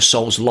the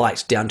oversoul's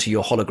light down to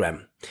your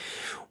hologram.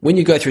 When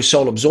you go through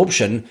soul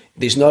absorption,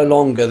 there's no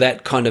longer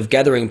that kind of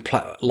gathering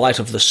light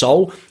of the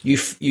soul.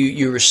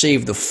 You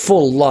receive the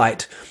full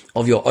light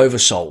of your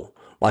oversoul,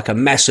 like a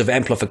massive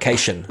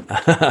amplification,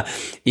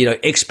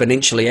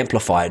 exponentially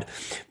amplified.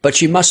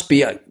 But you must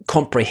be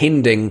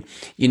comprehending,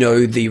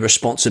 the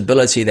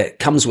responsibility that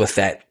comes with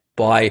that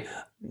by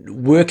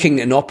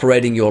working and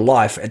operating your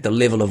life at the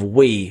level of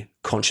we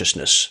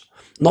consciousness,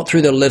 not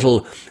through the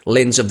little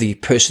lens of the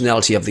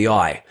personality of the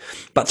I,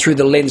 but through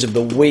the lens of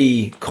the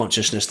we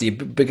consciousness, the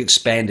big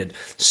expanded,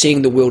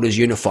 seeing the world as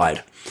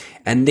unified.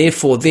 And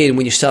therefore then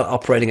when you start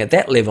operating at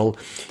that level,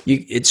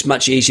 it's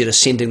much easier to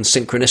send in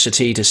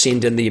synchronicity, to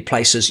send in the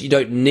places. You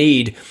don't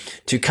need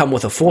to come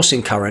with a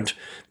forcing current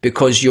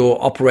because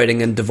you're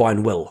operating in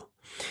divine will.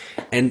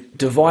 And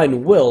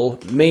divine will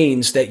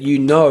means that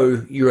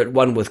you're at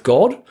one with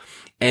God,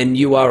 and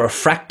you are a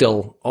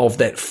fractal of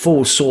that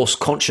full source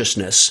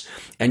consciousness,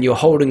 and you're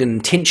holding an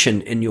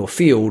intention in your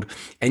field,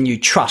 and you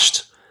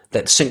trust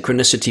that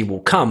synchronicity will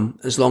come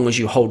as long as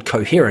you hold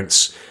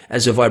coherence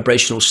as a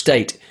vibrational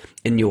state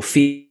in your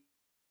field.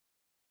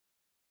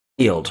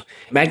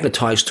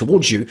 Magnetize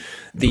towards you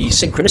the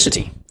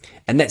synchronicity,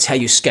 and that's how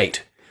you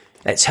skate.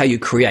 That's how you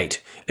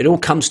create. It all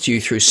comes to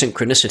you through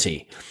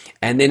synchronicity.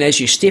 And then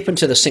as you step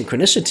into the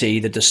synchronicity,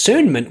 the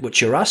discernment,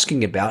 which you're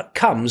asking about,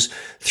 comes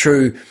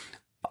through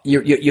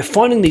you're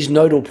finding these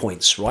nodal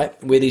points, right,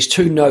 where these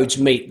two nodes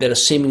meet that are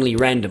seemingly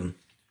random.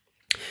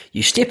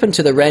 You step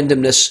into the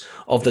randomness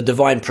of the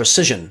divine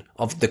precision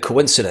of the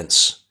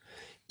coincidence.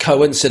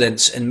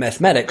 Coincidence in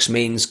mathematics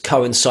means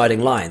coinciding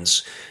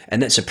lines,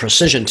 and that's a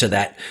precision to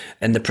that.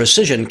 And the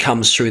precision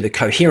comes through the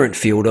coherent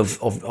field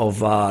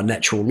of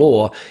natural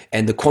law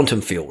and the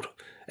quantum field.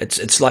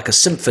 It's like a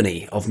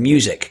symphony of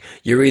music.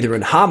 You're either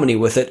in harmony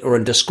with it or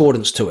in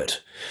discordance to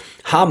it.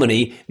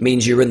 Harmony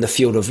means you're in the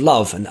field of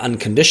love and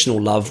unconditional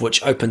love,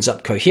 which opens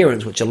up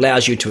coherence, which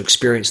allows you to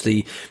experience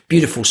the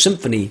beautiful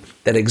symphony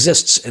that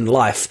exists in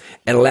life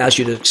and allows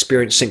you to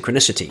experience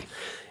synchronicity.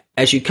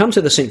 As you come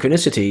to the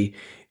synchronicity,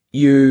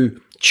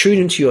 you tune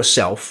into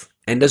yourself,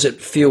 and does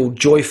it feel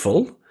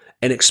joyful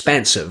and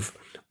expansive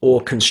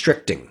or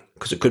constricting?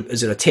 Because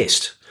is it a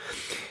test?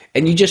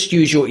 And you just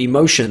use your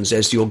emotions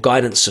as your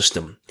guidance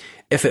system.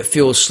 If it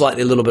feels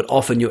slightly a little bit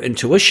off in your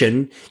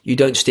intuition, you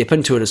don't step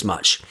into it as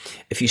much.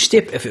 If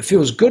it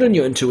feels good in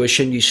your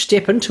intuition, you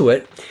step into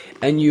it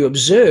and you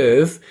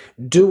observe,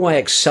 do I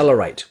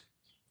accelerate?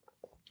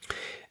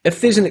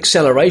 If there's an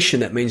acceleration,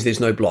 that means there's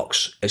no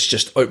blocks. It's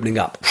just opening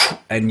up,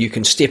 and you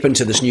can step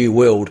into this new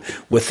world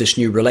with this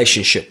new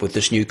relationship, with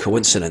this new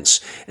coincidence,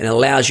 and it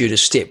allows you to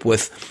step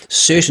with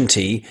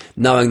certainty,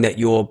 knowing that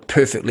you're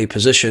perfectly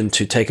positioned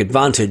to take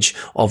advantage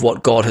of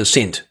what God has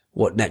sent,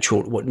 what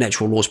natural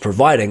law is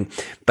providing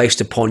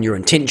based upon your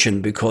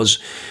intention, because,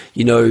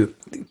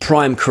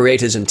 prime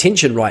creator's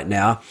intention right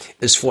now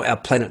is for our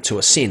planet to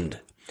ascend.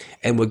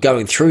 And we're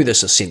going through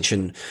this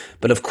ascension.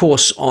 But of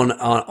course, on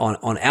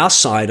our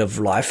side of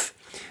life,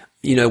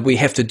 we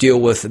have to deal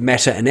with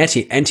matter and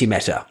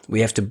antimatter. We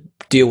have to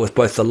deal with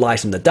both the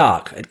light and the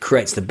dark. It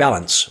creates the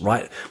balance,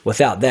 right?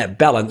 Without that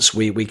balance,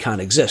 we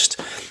can't exist.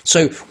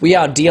 So we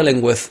are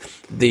dealing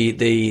with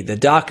the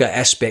darker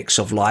aspects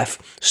of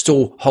life,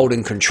 still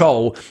holding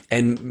control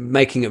and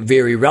making it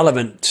very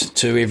relevant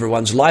to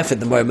everyone's life at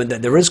the moment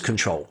that there is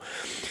control.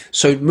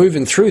 So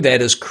moving through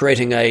that is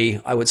creating a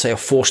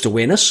forced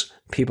awareness.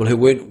 People who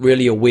weren't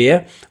really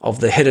aware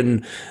of the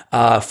hidden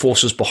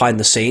forces behind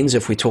the scenes.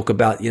 If we talk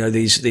about,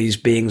 these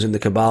beings in the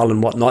Cabal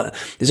and whatnot,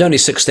 there's only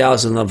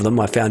 6,000 of them.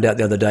 I found out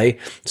the other day,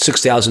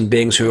 6,000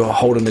 beings who are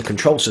holding the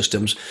control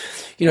systems.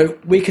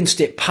 We can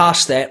step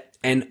past that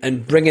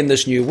and bring in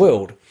this new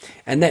world.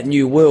 And that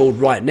new world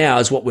right now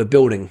is what we're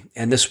building.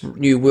 And this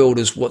new world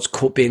is what's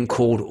being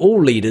called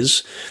all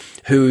leaders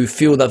who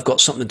feel they've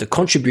got something to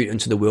contribute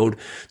into the world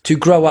to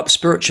grow up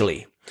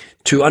spiritually,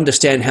 to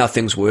understand how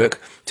things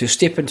work, to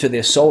step into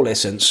their soul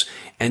essence,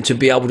 and to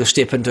be able to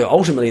step into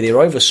ultimately their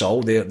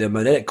oversoul, their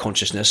monadic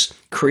consciousness,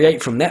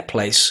 create from that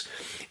place,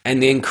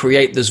 and then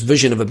create this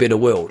vision of a better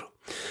world.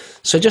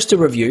 So just to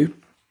review,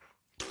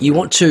 you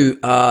want to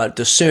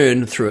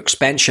discern through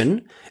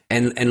expansion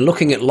and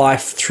looking at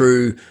life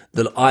through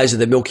the eyes of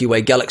the Milky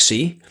Way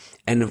galaxy,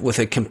 and with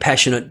a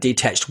compassionate,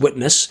 detached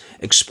witness,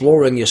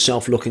 exploring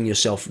yourself, looking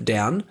yourself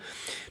down,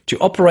 to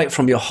operate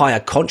from your higher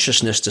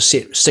consciousness to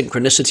set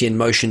synchronicity in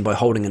motion by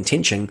holding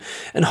intention,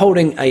 and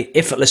holding a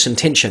effortless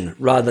intention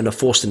rather than a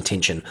forced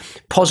intention,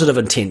 positive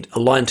intent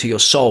aligned to your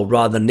soul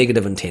rather than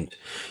negative intent,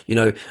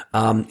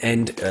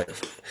 and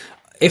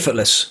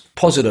effortless,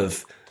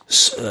 positive,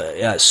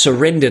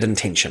 surrendered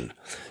intention.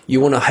 You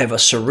want to have a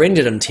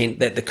surrendered intent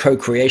that the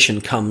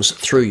co-creation comes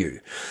through you.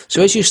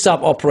 So as you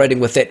start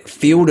operating with that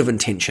field of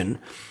intention,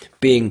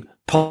 being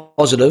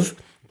positive,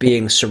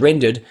 being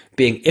surrendered,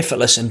 being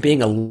effortless, and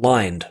being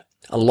aligned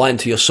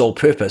to your soul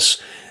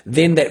purpose,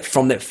 then that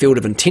from that field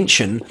of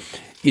intention,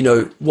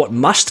 what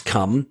must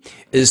come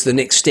is the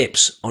next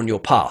steps on your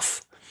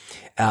path.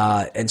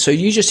 And so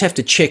you just have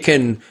to check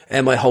in,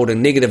 am I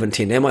holding negative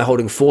intent? Am I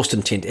holding forced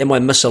intent? Am I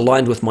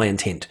misaligned with my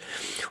intent?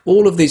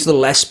 All of these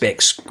little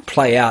aspects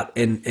play out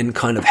in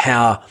kind of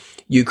how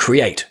you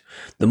create.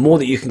 The more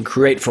that you can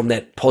create from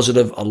that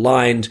positive,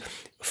 aligned,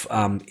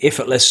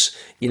 effortless,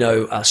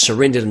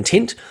 surrendered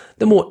intent,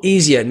 the more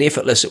easier and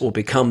effortless it will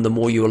become, the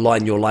more you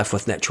align your life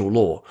with natural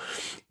law.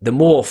 The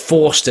more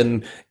forced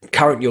and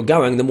current you're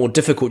going, the more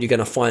difficult you're going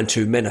to find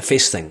to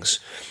manifest things.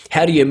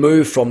 How do you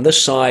move from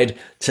this side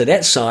to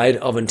that side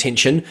of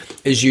intention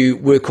as you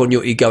work on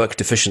your egoic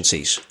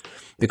deficiencies?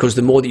 Because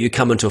the more that you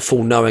come into a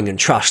full knowing and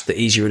trust, the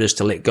easier it is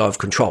to let go of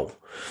control.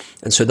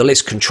 And so the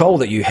less control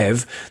that you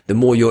have, the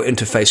more you're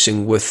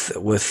interfacing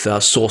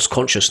with source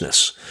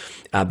consciousness.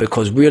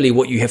 Because really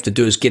what you have to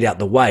do is get out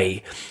the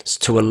way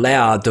to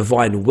allow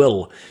divine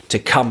will to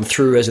come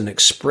through as an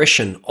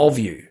expression of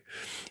you.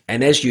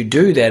 And as you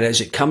do that,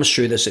 as it comes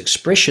through this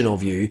expression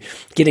of you,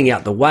 getting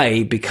out the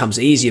way becomes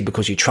easier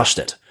because you trust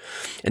it.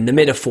 And the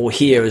metaphor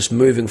here is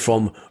moving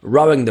from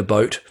rowing the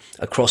boat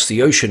across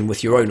the ocean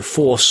with your own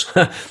force,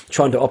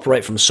 trying to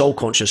operate from soul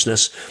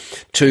consciousness,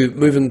 to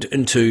moving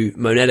into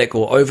monadic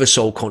or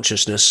oversoul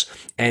consciousness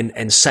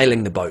and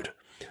sailing the boat,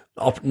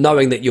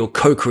 knowing that you're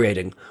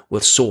co-creating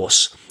with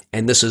source.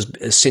 And this is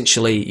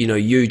essentially,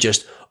 you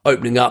just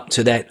opening up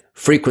to that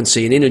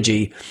frequency and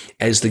energy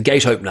as the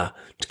gate opener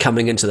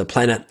coming into the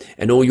planet.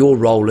 And all your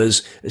role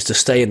is to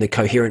stay in the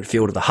coherent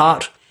field of the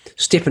heart,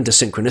 step into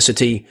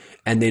synchronicity,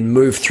 and then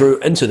move through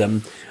into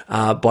them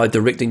by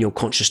directing your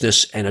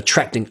consciousness and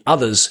attracting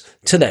others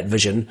to that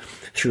vision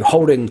through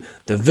holding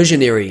the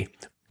visionary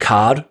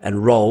card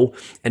and role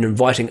and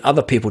inviting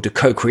other people to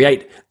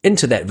co-create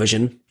into that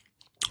vision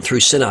through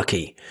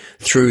synarchy,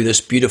 through this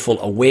beautiful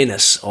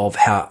awareness of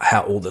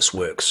how all this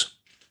works.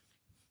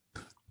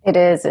 It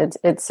is.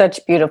 It's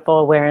such beautiful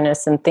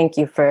awareness, and thank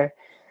you for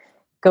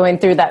going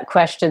through that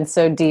question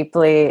so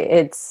deeply.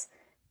 It's,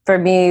 for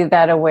me,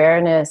 that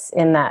awareness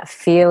in that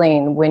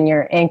feeling when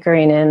you're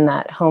anchoring in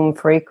that home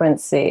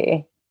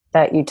frequency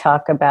that you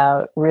talk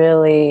about,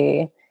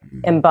 really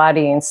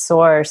embodying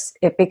source,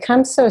 it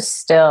becomes so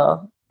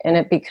still and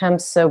it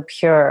becomes so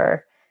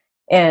pure.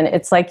 And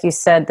it's like you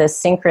said, the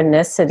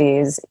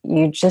synchronicities,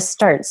 you just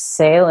start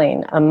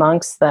sailing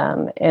amongst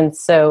them. And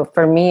so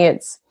for me,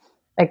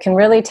 I can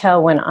really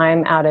tell when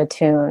I'm out of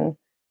tune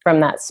from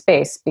that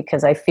space,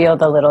 because I feel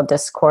the little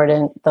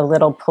discordant, the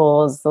little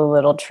pulls, the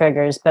little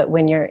triggers. But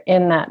when you're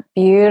in that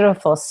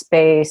beautiful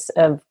space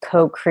of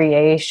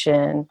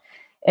co-creation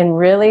and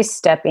really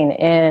stepping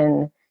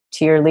in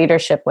to your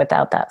leadership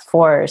without that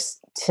force,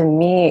 to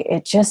me,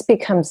 it just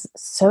becomes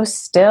so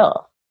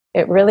still.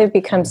 It really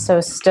becomes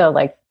so still,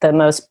 like the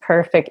most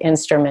perfect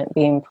instrument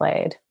being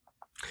played.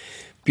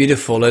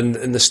 Beautiful.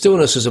 And the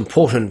stillness is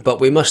important,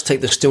 but we must take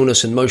the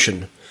stillness in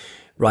motion.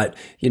 Right,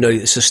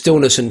 it's a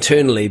stillness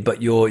internally,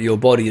 but your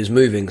body is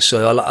moving.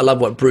 So I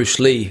love what Bruce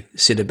Lee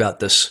said about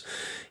this.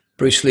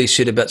 Bruce Lee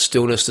said about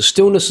stillness: the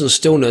stillness in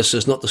stillness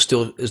is not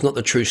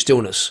the true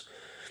stillness.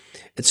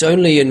 It's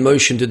only in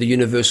motion do the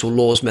universal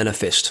laws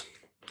manifest.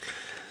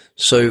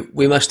 So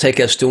we must take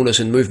our stillness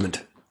in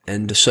movement.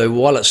 And so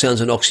while it sounds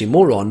an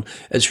oxymoron,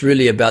 it's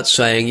really about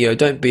saying,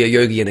 don't be a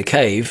yogi in a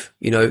cave.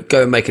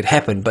 Go and make it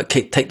happen, but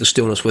take the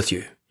stillness with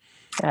you.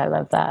 I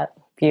love that.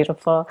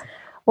 Beautiful.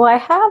 Well, I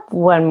have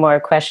one more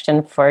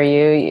question for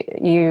you.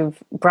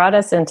 You've brought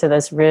us into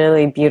this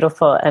really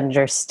beautiful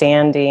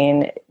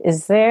understanding.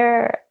 Is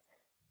there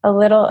a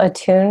little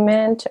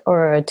attunement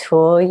or a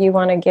tool you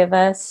want to give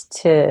us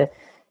to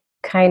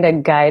kind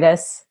of guide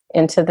us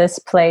into this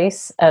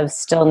place of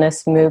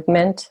stillness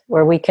movement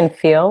where we can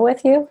feel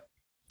with you?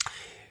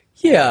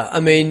 Yeah,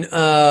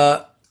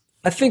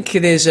 I think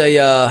there's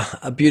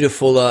a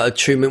beautiful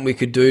attunement we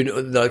could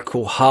do that I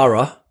call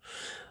Hara.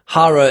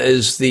 Hara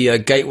is the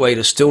gateway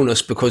to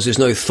stillness because there's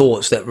no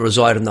thoughts that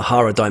reside in the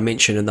Hara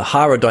dimension. And the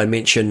Hara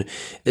dimension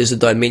is a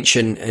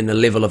dimension and a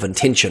level of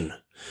intention.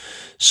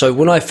 So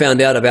when I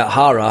found out about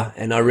Hara,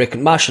 and I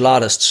reckon martial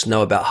artists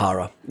know about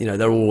Hara,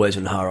 they're always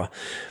in Hara.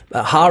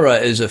 But Hara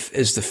is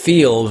the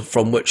field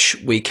from which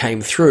we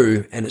came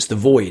through, and it's the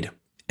void.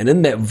 And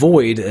in that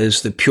void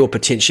is the pure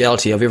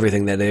potentiality of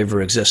everything that ever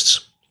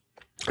exists.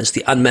 It's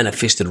the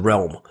unmanifested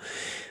realm.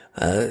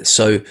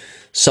 So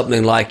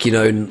something like,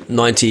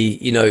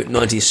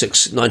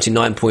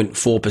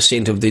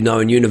 99.4% of the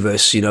known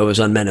universe, is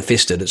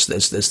unmanifested.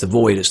 It's the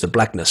void, it's the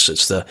blackness,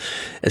 it's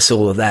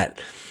all of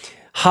that.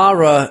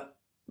 Hara,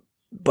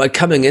 by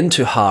coming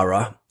into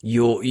Hara,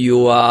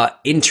 you are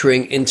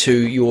entering into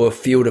your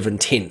field of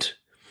intent,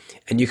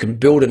 and you can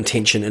build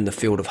intention in the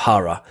field of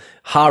Hara.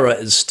 Hara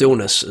is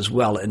stillness as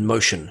well, in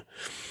motion.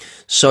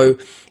 So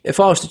if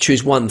I was to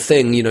choose one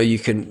thing, you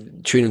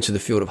can tune into the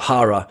field of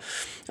Hara.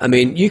 I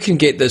mean, you can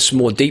get this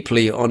more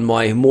deeply on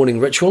my morning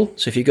ritual.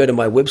 So if you go to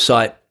my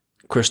website,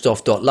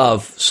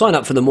 christoph.love, sign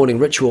up for the morning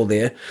ritual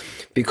there,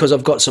 because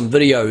I've got some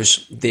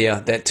videos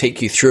there that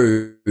take you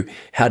through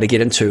how to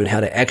get into and how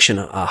to action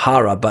a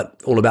Hara,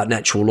 but all about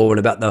natural law and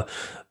about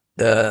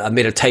a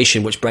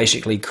meditation which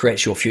basically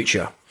creates your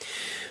future.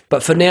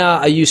 But for now,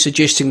 are you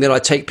suggesting that I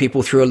take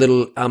people through a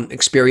little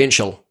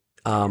experiential?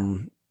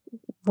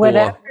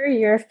 Whatever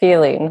you're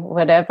feeling,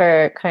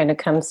 whatever kind of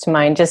comes to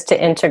mind, just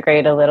to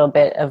integrate a little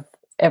bit of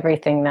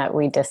everything that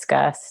we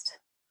discussed.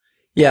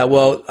 Yeah,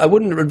 well, I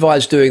wouldn't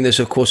advise doing this,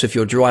 of course, if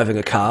you're driving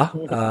a car,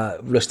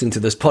 listening to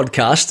this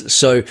podcast.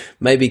 So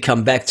maybe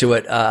come back to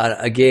it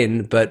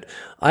again. But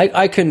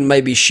I can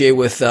maybe share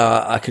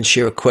I can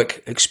share a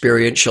quick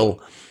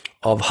experiential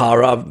of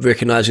Hara,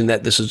 recognizing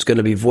that this is going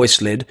to be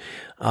voice-led.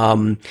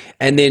 And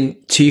then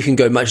you can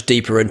go much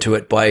deeper into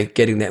it by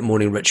getting that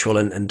morning ritual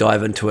and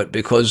dive into it.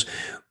 Because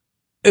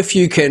if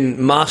you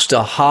can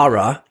master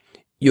Hara,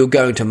 you're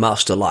going to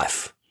master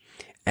life.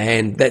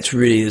 And that's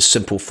really the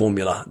simple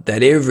formula,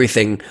 that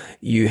everything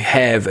you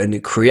have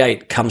and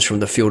create comes from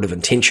the field of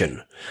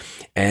intention.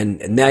 And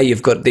now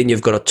you've got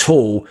a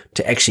tool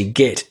to actually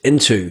get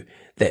into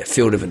that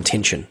field of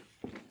intention.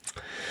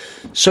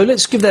 So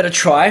let's give that a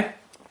try.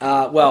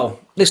 Well,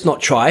 let's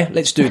not try.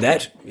 Let's do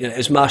that.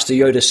 As Master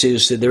Yoda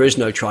says, there is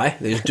no try.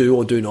 There's do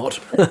or do not.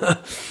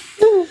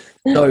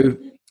 So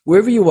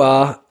wherever you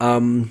are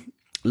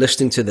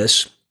listening to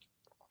this,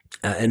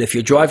 and if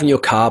you're driving your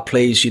car,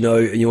 please, and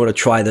you want to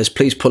try this,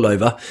 please pull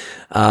over.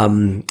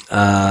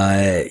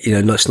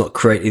 Let's not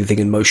create anything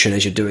in motion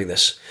as you're doing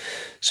this.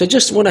 So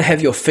just want to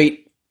have your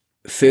feet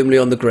firmly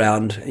on the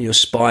ground and your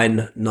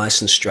spine nice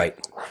and straight.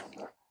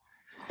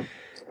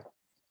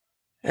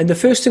 And the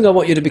first thing I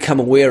want you to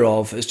become aware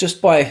of is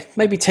just by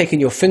maybe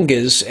taking your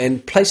fingers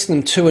and placing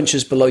them 2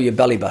 inches below your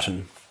belly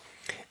button.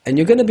 And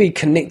you're going to be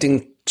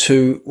connecting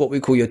to what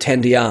we call your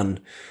Tandian,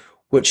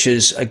 which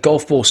is a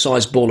golf ball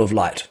sized ball of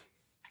light.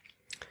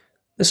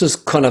 This is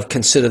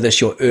consider this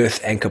your earth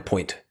anchor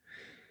point.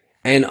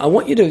 And I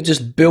want you to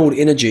just build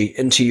energy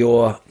into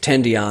your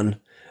Tandian,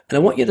 and I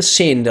want you to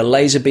send a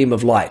laser beam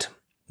of light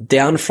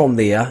down from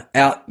there,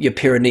 out your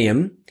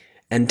perineum,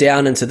 and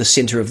down into the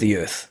center of the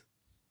earth.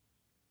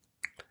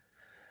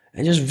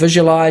 And just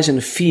visualize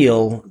and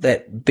feel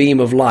that beam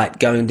of light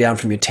going down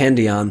from your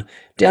Tandian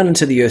down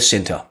into the earth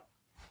center.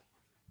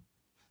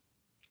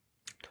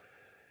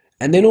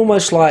 And then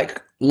almost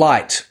like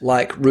light,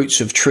 like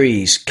roots of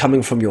trees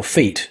coming from your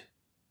feet,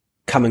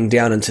 coming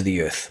down into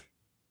the earth.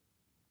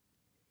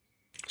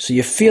 So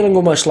you're feeling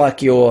almost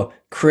like you're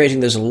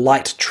creating this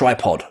light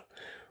tripod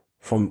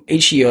from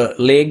each of your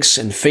legs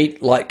and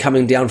feet, light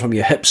coming down from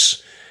your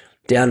hips,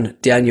 down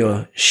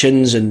your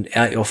shins and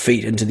out your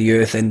feet into the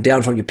earth, and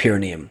down from your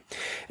perineum.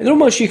 And then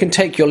almost you can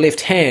take your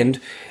left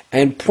hand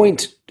and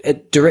point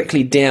it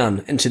directly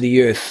down into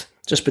the earth,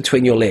 just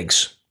between your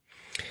legs.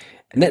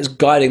 And that's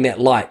guiding that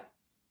light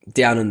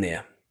down in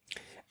there.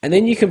 And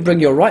then you can bring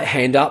your right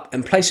hand up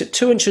and place it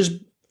 2 inches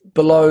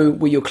below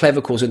where your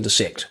clavicles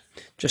intersect,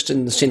 just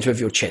in the center of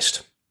your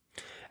chest.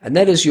 And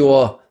that is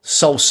your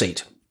soul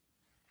seat.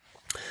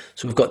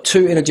 So we've got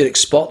 2 energetic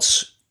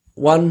spots.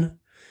 One,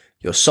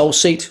 your soul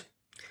seat,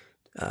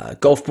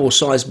 golf ball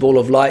sized ball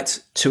of light,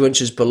 2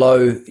 inches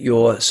below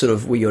your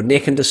where your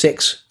neck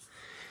intersects,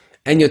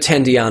 and your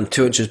Tandian,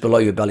 2 inches below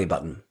your belly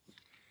button.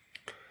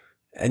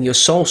 And your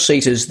soul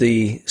seat is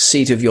the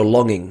seat of your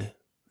longing,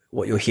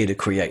 what you're here to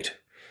create.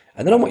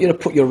 And then I want you to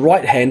put your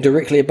right hand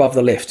directly above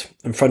the left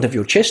in front of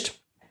your chest,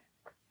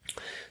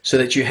 so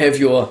that you have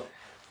your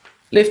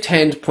left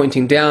hand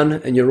pointing down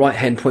and your right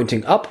hand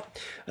pointing up.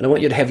 And I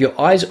want you to have your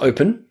eyes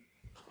open,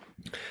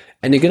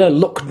 and you're going to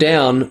look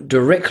down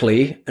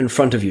directly in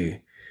front of you,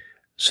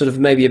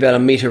 maybe about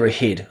 1 meter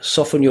ahead.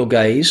 Soften your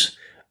gaze,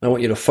 and I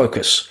want you to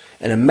focus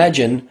and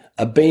imagine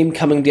a beam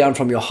coming down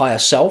from your higher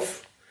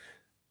self,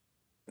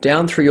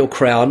 down through your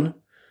crown,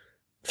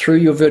 through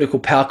your vertical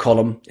power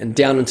column, and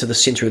down into the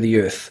center of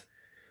the earth.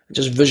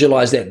 Just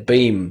visualize that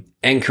beam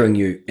anchoring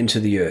you into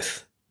the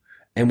earth.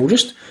 And we'll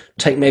just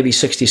take maybe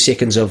 60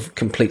 seconds of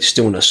complete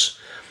stillness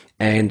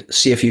and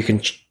see if you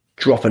can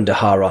drop into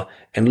Hara,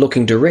 and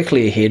looking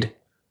directly ahead,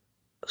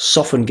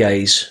 soften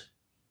gaze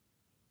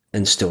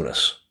in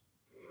stillness.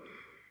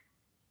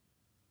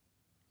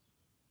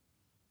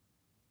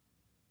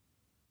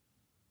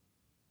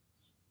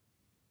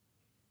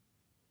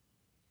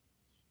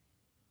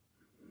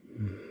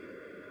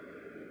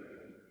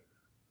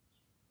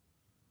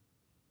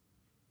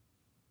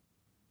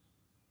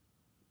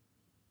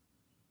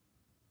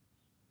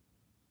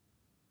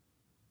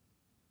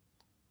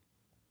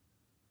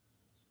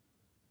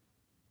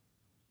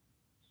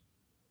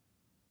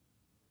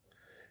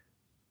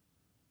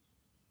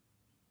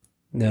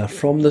 Now,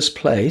 from this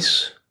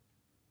place,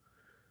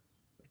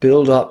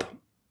 build up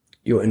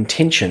your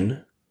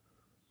intention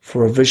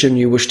for a vision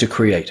you wish to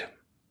create,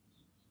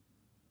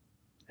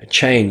 a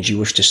change you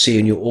wish to see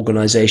in your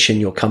organization,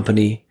 your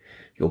company,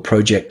 your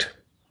project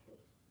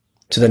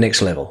to the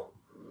next level.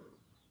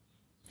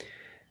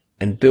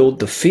 And build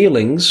the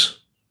feelings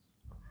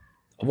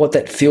of what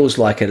that feels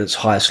like at its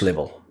highest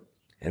level.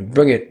 And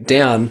bring it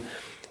down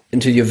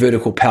into your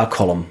vertical power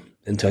column,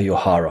 into your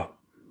hara.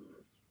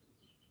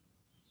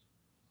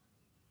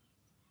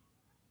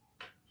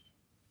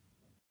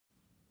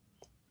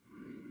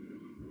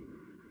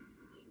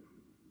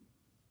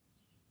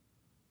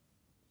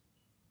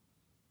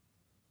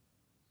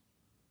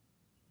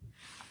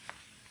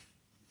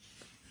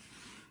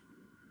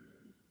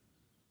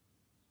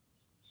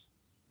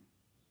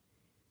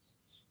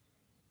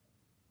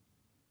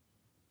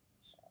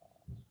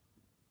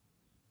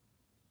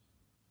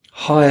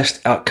 Highest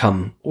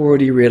outcome,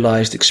 already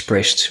realized,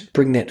 expressed.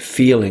 Bring that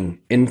feeling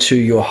into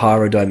your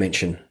hara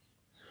dimension,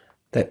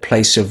 that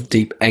place of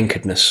deep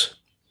anchoredness.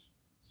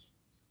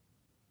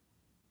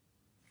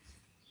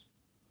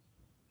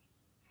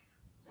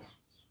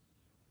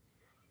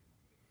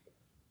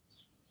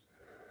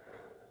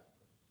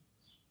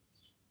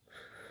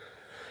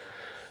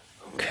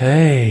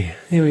 Okay,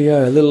 there we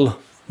go. A little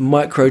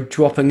micro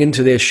dropping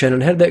into there,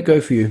 Shannon. How did that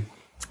go for you?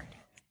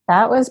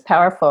 That was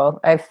powerful.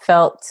 I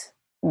felt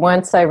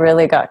once I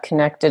really got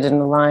connected and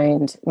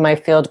aligned, my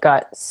field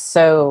got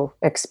so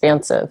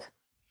expansive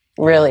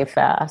really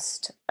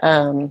fast.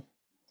 I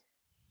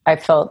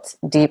felt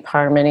deep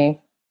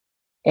harmony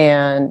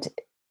and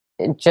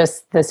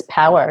just this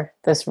power,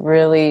 this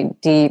really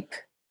deep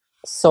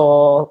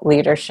soul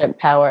leadership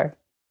power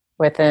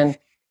within.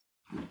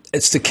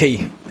 It's the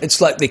key.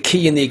 It's like the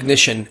key in the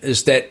ignition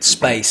is that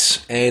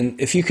space.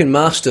 And if you can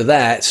master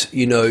that,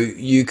 you know,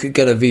 you're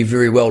going to be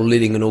very well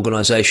leading an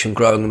organization,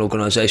 growing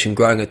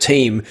a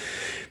team,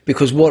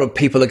 because what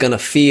people are going to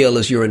feel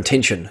is your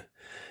intention.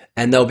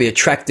 And they'll be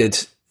attracted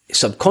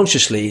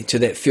subconsciously to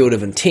that field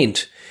of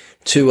intent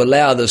to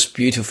allow this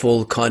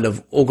beautiful kind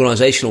of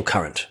organizational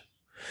current.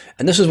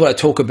 And this is what I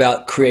talk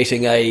about,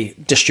 creating a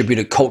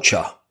distributed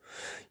culture,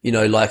 you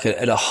know, like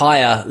at a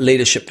higher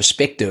leadership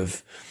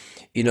perspective.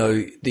 You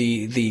know,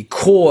 the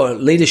core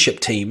leadership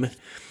team,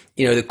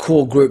 you know, the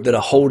core group that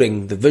are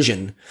holding the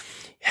vision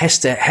has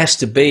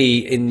to be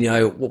in, you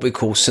know, what we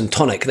call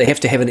syntonic. They have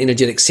to have an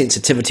energetic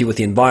sensitivity with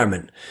the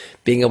environment,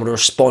 being able to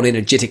respond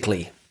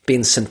energetically,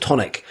 being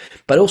syntonic,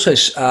 but also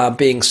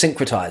being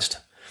syncretized.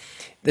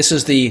 This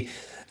is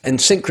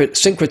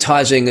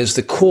syncretizing is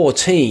the core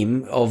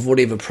team of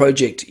whatever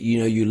project, you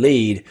know, you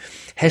lead,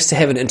 has to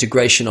have an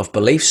integration of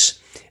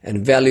beliefs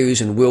and values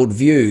and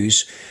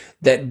worldviews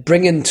that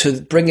bring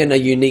in a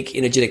unique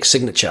energetic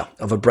signature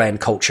of a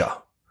brand culture.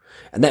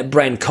 And that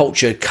brand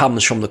culture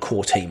comes from the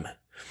core team.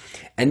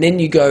 And then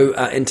you go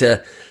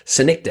into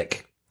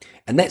synectic.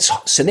 And that's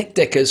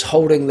synectic is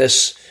holding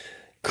this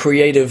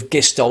creative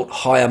gestalt,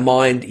 higher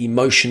mind,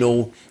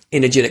 emotional,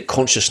 energetic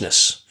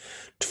consciousness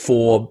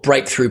for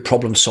breakthrough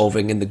problem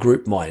solving in the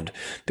group mind.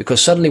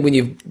 Because suddenly when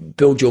you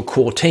build your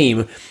core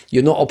team,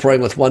 you're not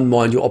operating with one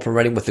mind, you're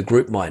operating with the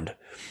group mind.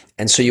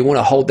 And so you want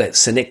to hold that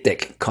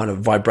synectic kind of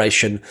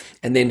vibration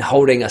and then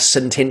holding a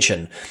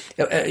syntension.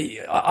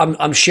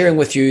 I'm sharing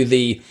with you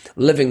the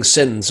living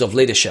sins of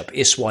leadership,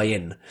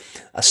 SYN.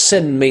 A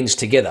syn means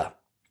together,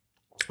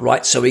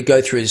 right? So we go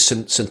through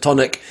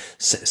syntonic,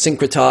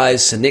 syncretized,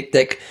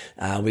 synectic.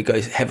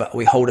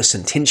 We hold a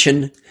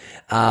syntension.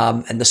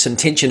 And the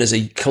syntension is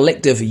a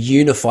collective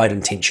unified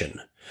intention.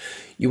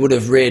 You would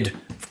have read,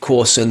 of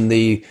course, in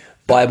the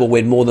Bible,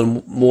 when more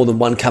than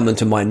one come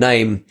into my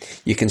name,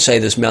 you can say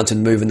this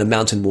mountain move and the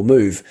mountain will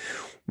move.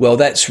 Well,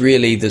 that's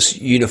really this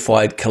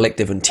unified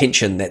collective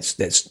intention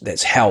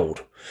that's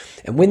held.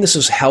 And when this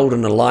is held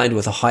and aligned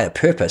with a higher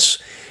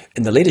purpose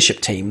in the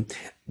leadership team,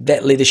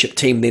 that leadership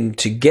team then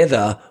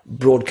together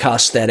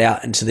broadcasts that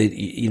out into the,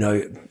 you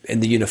know,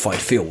 in the unified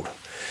field.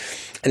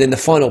 And then the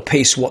final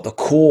piece, what the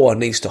core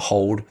needs to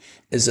hold,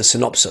 is the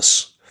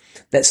synopsis.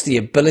 That's the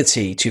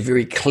ability to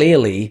very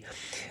clearly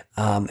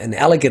and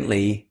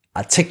elegantly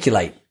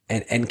articulate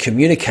and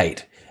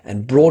communicate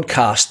and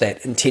broadcast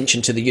that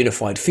intention to the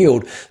unified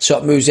field so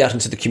it moves out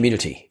into the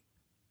community.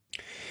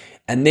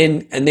 And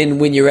then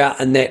when you're out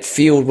in that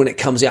field, when it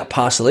comes out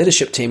past the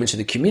leadership team into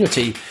the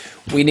community,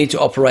 we need to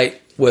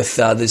operate with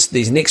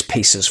these next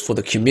pieces for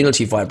the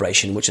community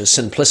vibration, which is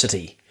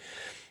simplicity.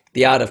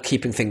 The art of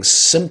keeping things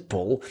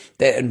simple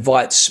that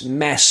invites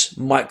mass,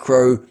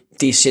 micro,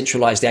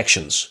 decentralized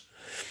actions.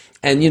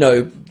 And, you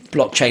know,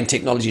 blockchain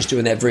technology is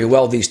doing that very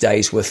well these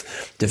days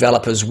with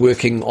developers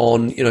working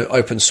on, you know,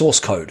 open source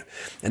code.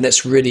 And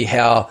that's really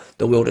how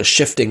the world is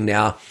shifting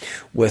now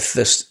with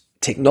this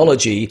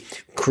technology,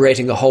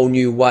 creating a whole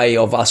new way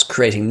of us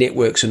creating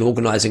networks and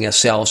organizing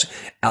ourselves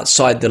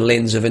outside the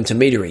lens of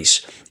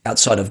intermediaries,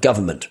 outside of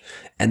government.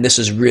 And this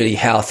is really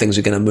how things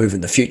are going to move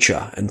in the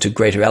future, into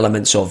greater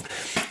elements of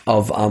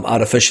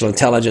artificial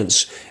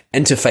intelligence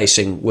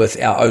interfacing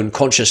with our own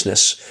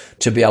consciousness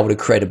to be able to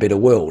create a better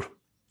world.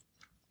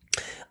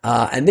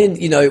 And then,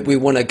 we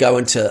want to go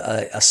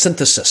into a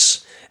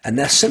synthesis. And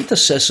that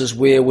synthesis is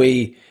where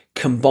we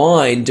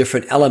combine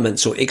different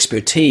elements or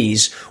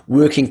expertise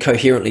working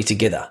coherently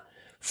together,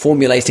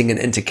 formulating an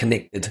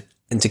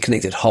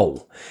interconnected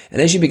whole.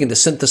 And as you begin to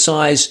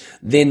synthesize,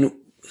 then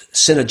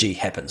synergy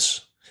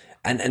happens.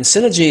 And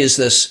synergy is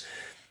this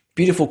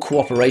beautiful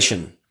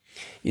cooperation,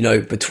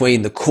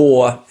 between the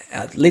core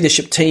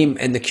leadership team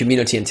and the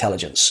community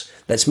intelligence.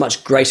 That's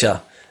much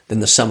greater than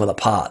the sum of the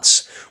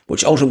parts,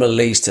 which ultimately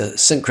leads to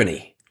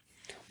synchrony,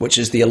 which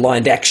is the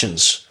aligned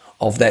actions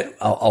of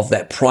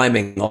that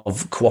priming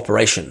of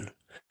cooperation,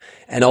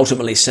 and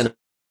ultimately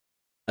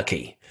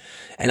synarchy.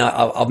 And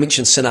I've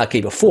mentioned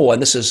synarchy before,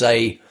 and this is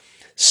a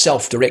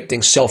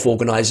self-directing,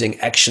 self-organizing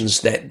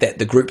actions that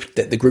the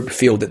group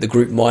field, that the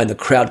group mind, the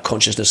crowd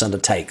consciousness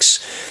undertakes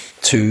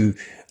to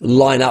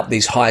line up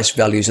these highest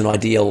values and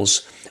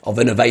ideals of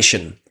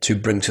innovation to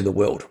bring to the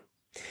world.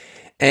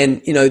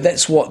 And,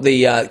 that's what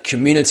the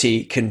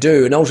community can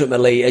do. And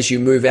ultimately, as you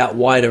move out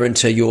wider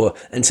into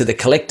the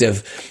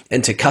collective,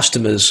 into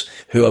customers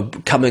who are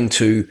coming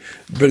to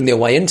bring their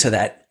way into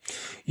that,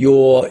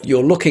 you're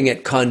looking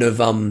at kind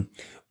of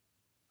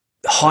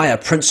higher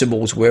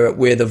principles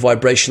where the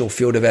vibrational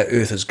field of our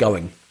Earth is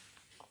going.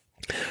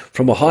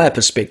 From a higher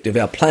perspective,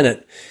 our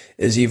planet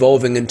is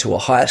evolving into a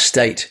higher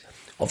state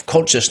of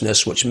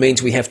consciousness, which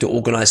means we have to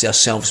organize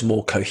ourselves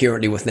more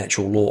coherently with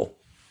natural law.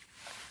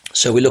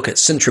 So we look at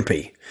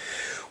syntropy,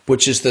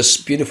 which is this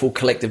beautiful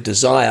collective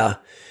desire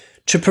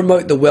to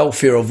promote the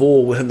welfare of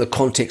all within the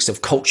context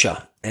of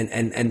culture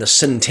and the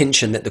sin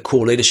tension that the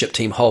core leadership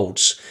team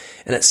holds.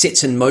 And it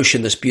sets in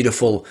motion this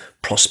beautiful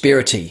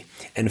prosperity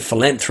and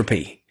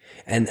philanthropy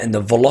and the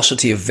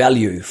velocity of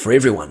value for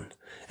everyone.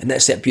 And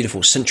that's that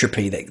beautiful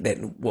syntropy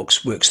that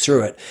works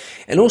through it.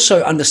 And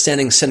also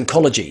understanding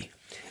syncology,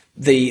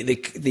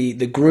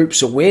 the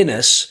group's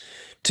awareness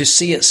to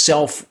see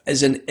itself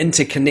as an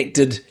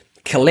interconnected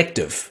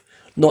collective,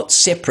 not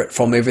separate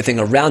from everything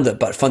around it,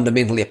 but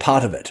fundamentally a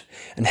part of it,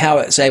 and how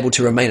it's able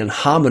to remain in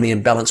harmony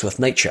and balance with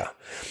nature.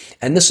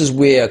 And this is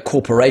where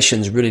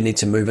corporations really need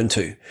to move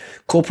into.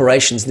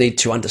 Corporations need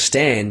to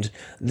understand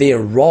their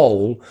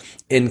role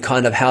in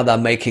kind of how they're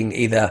making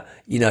either,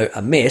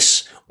 a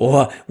mess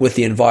or with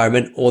the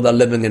environment, or they're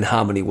living in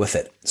harmony with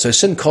it. So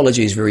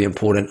syncology is very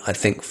important, I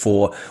think,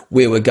 for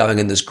where we're going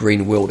in this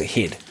green world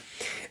ahead.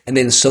 And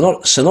then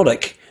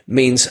synodic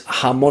means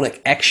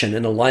harmonic action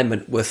in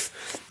alignment with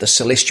the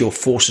celestial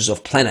forces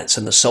of planets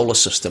in the solar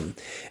system.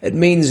 It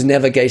means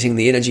navigating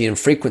the energy and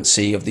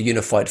frequency of the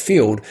unified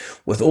field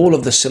with all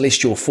of the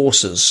celestial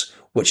forces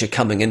which are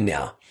coming in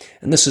now.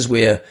 And this is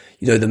where,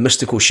 the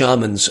mystical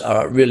shamans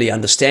really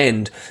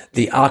understand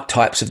the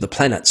archetypes of the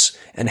planets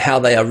and how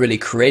they are really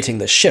creating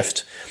the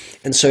shift.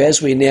 And so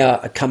as we now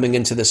are coming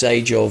into this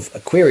age of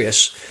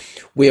Aquarius,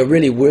 we are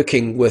really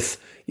working with,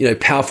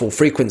 powerful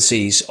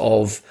frequencies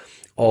of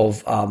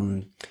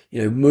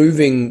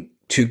moving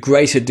to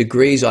greater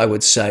degrees, I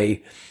would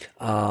say,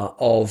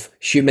 of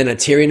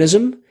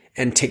humanitarianism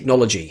and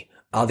technology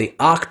are the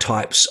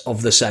archetypes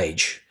of this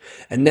age.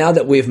 And now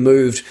that we've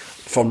moved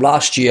from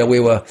last year, we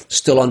were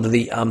still under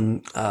the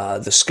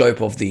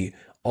scope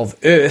of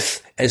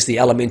Earth as the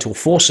elemental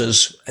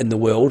forces in the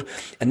world,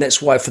 and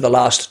that's why for the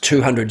last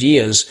 200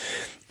 years,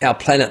 our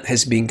planet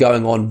has been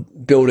going on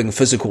building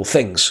physical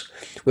things.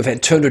 We've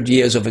had 200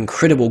 years of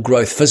incredible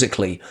growth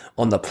physically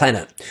on the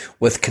planet,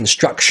 with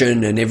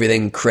construction and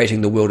everything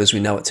creating the world as we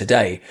know it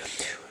today.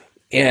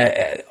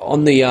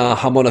 On the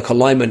harmonic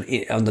alignment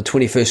on the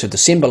 21st of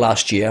December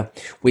last year,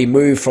 we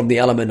moved from the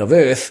element of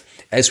Earth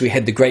as we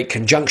had the great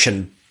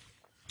conjunction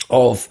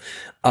of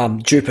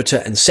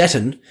Jupiter and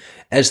Saturn.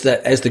 As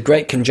the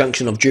great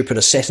conjunction of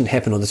Jupiter-Saturn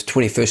happened on the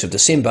 21st of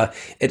December,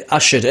 it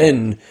ushered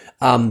in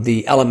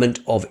the element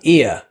of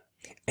air.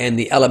 And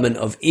the element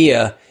of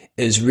air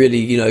is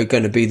really,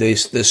 going to be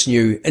this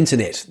new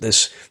internet,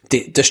 this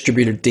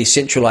distributed,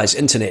 decentralized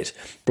internet,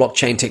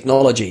 blockchain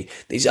technology.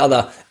 These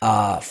other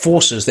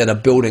forces that are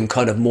building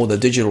kind of more the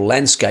digital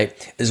landscape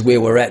is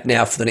where we're at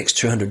now for the next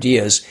 200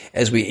 years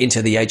as we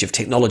enter the age of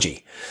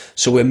technology.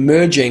 So we're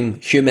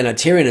merging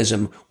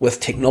humanitarianism with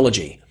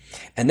technology.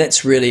 And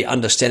that's really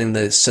understanding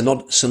the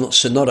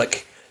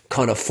synodic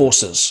kind of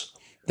forces,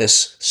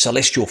 this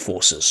celestial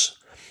forces.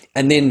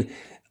 And then,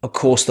 of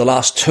course, the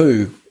last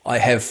two I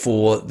have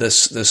for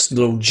this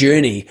little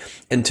journey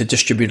into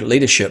distributed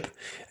leadership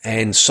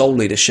and soul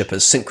leadership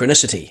is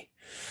synchronicity,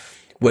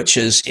 which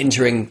is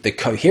entering the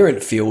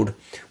coherent field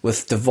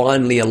with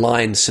divinely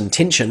aligned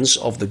intentions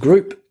of the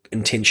group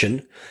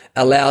intention,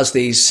 allows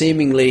these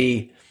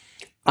seemingly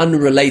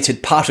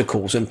unrelated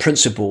particles and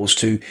principles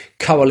to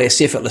coalesce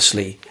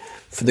effortlessly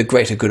for the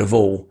greater good of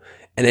all.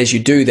 And as you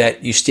do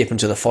that, you step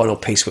into the final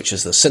piece, which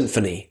is the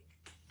symphony.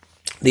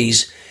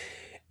 These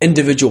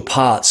individual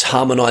parts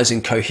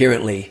harmonizing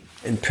coherently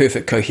in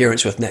perfect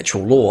coherence with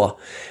natural law,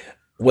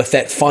 with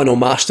that final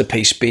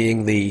masterpiece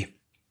being the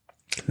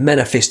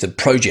manifested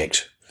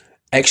project,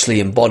 actually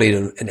embodied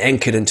and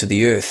anchored into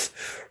the earth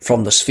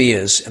from the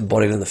spheres,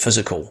 embodied in the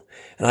physical.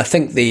 And I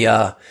think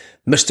the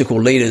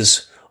mystical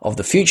leaders of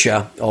the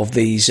future of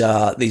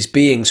these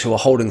beings who are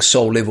holding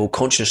soul level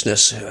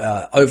consciousness,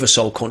 over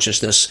soul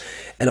consciousness,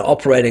 and are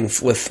operating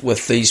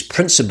with these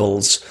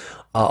principles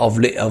of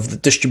the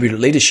distributed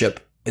leadership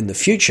in the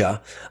future,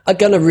 are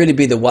going to really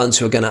be the ones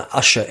who are going to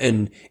usher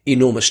in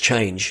enormous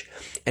change.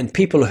 And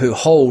people who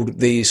hold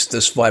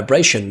this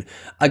vibration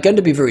are going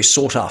to be very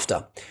sought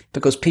after,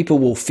 because people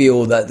will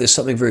feel that there's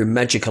something very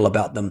magical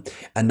about them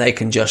and they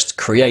can just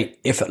create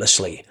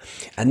effortlessly.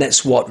 And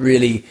that's what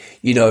really,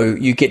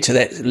 you get to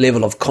that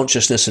level of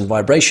consciousness and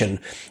vibration.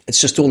 It's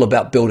just all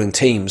about building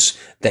teams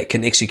that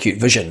can execute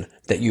vision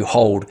that you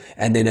hold.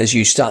 And then as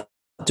you start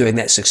doing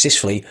that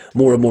successfully,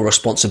 more and more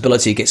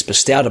responsibility gets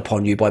bestowed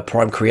upon you by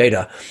Prime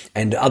Creator,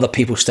 and other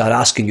people start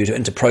asking you to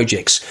enter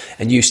projects,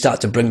 and you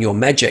start to bring your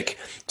magic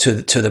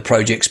to the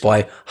projects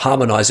by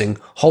harmonizing,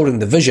 holding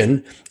the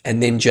vision,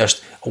 and then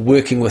just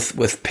working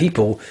with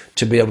people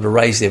to be able to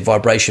raise their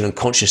vibration and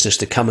consciousness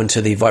to come into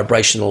the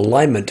vibrational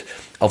alignment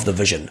of the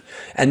vision.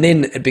 And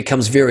then it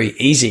becomes very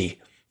easy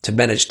to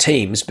manage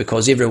teams,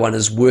 because everyone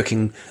is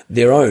working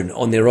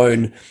on their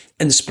own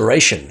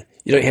inspiration.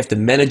 You don't have to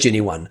manage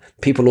anyone.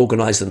 People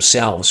organize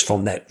themselves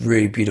from that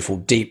really beautiful,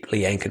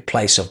 deeply anchored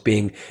place of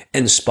being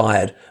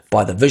inspired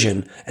by the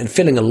vision and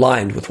feeling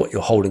aligned with what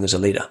you're holding as a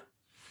leader.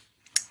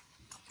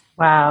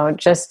 Wow,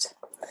 just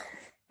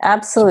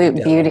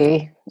absolute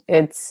beauty.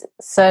 It's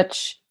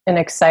such an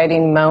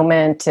exciting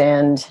moment,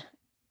 and,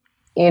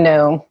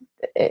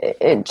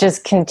 it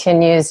just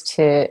continues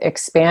to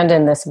expand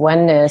in this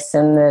oneness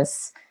and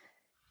this,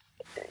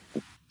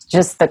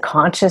 just the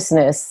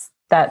consciousness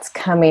that's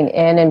coming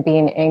in and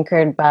being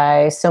anchored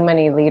by so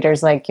many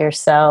leaders like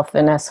yourself,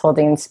 and us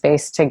holding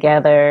space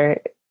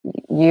together.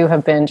 You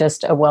have been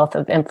just a wealth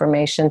of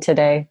information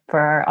today for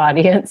our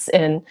audience,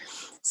 and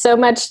so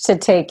much to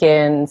take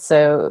in.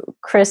 So,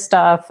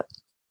 Christoph,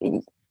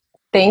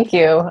 thank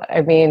you. I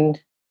mean,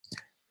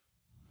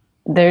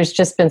 there's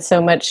just been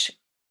so much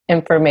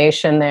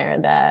information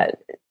there that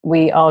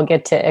we all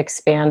get to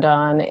expand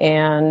on.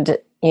 And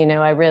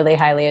I really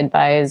highly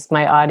advise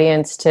my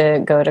audience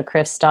to go to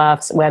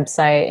Christoph's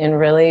website and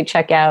really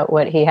check out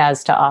what he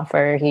has to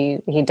offer.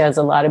 He does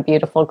a lot of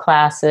beautiful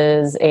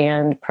classes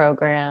and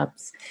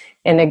programs.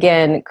 And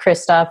again,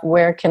 Christoph,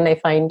 where can they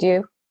find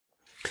you?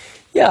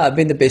 Yeah,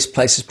 the best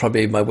place is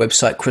probably my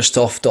website,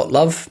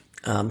 christoph.love,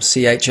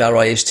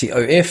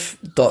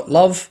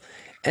 CHRISTOF.love.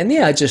 And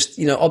yeah, just,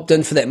 opt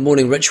in for that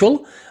morning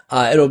ritual.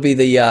 It'll be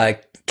the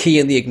key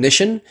in the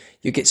ignition.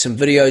 You get some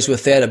videos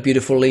with that, a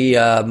beautifully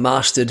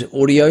mastered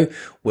audio,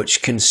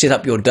 which can set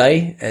up your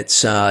day.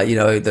 It's,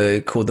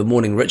 called the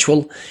morning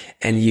ritual.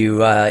 And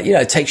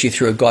it takes you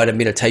through a guided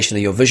meditation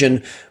of your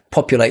vision,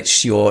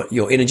 populates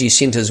your energy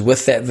centers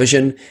with that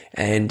vision,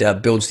 and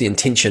builds the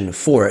intention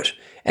for it.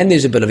 And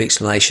there's a bit of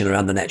explanation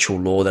around the natural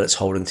law that it's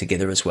holding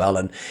together as well,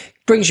 and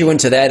brings you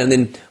into that. And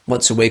then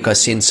once a week I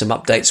send some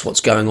updates,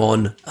 what's going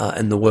on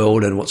in the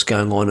world and what's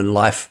going on in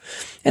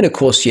life. And of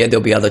course,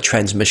 there'll be other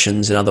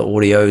transmissions and other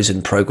audios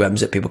and programs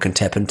that people can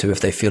tap into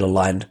if they feel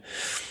aligned.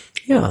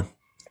 Yeah.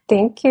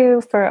 Thank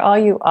you for all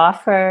you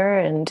offer,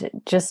 and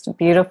just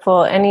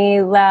beautiful.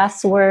 Any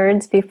last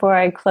words before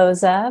I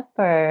close up?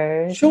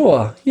 Or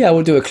Sure. Yeah,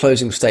 we'll do a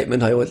closing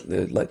statement. I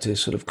would like to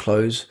sort of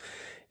close.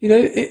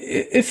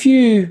 If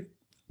you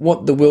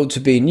want the world to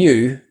be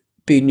new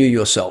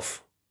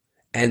yourself,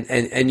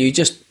 and you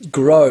just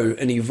grow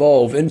and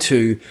evolve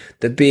into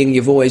the being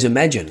you've always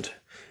imagined.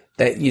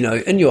 That,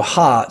 in your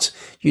heart,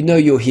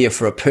 you're here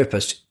for a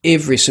purpose.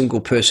 Every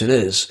single person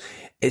is.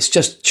 It's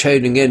just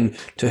tuning in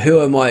to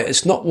who am I?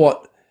 It's not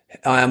what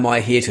am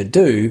I here to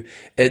do?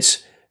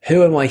 It's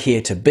who am I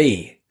here to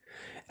be?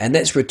 And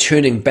that's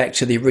returning back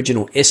to the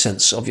original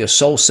essence of your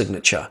soul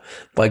signature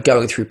by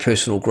going through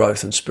personal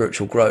growth and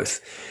spiritual growth.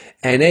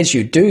 And as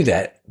you do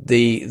that,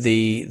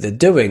 the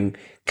doing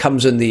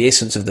comes in the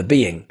essence of the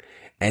being.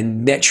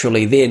 And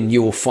naturally then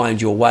you will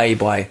find your way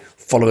by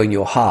following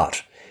your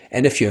heart.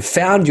 And if you've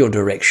found your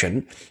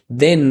direction,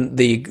 then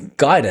the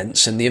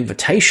guidance and the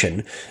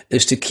invitation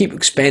is to keep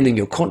expanding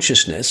your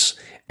consciousness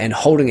and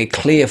holding a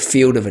clear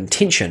field of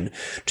intention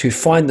to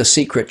find the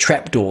secret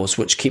trapdoors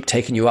which keep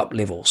taking you up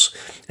levels.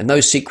 And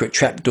those secret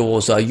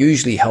trapdoors are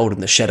usually held in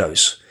the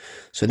shadows.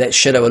 So that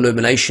shadow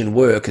illumination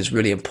work is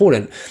really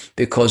important,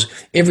 because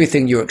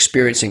everything you're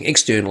experiencing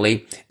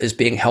externally is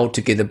being held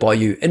together by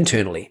you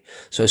internally.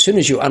 So as soon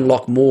as you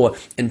unlock more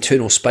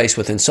internal space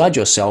within inside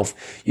yourself,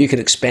 you can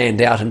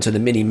expand out into the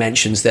many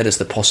mansions that is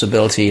the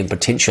possibility and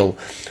potential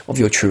of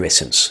your true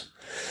essence.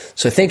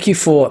 So thank you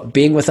for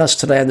being with us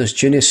today on this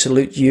journey. I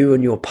salute you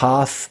and your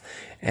path.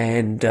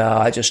 And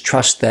I just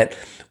trust that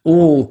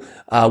all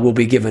will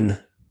be given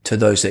to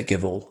those that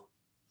give all.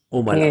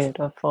 All my love.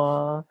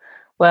 Beautiful.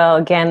 Well,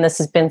 again, this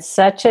has been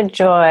such a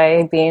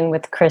joy being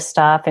with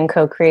Christoph and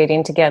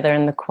co-creating together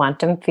in the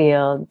quantum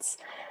fields.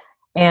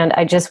 And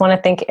I just want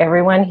to thank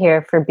everyone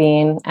here for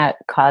being at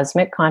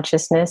Cosmic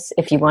Consciousness.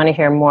 If you want to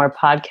hear more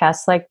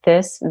podcasts like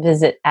this,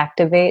 visit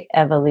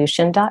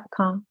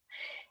activateevolution.com.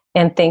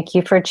 And thank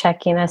you for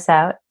checking us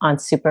out on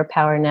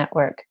Superpower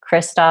Network.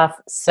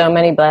 Christoph, so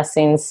many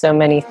blessings, so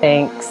many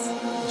thanks.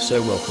 So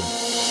welcome.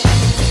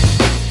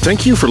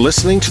 Thank you for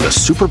listening to the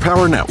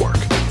Superpower Network.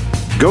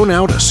 Go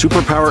now to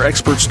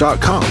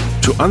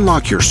superpowerexperts.com to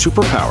unlock your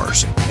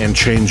superpowers and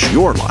change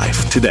your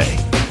life today.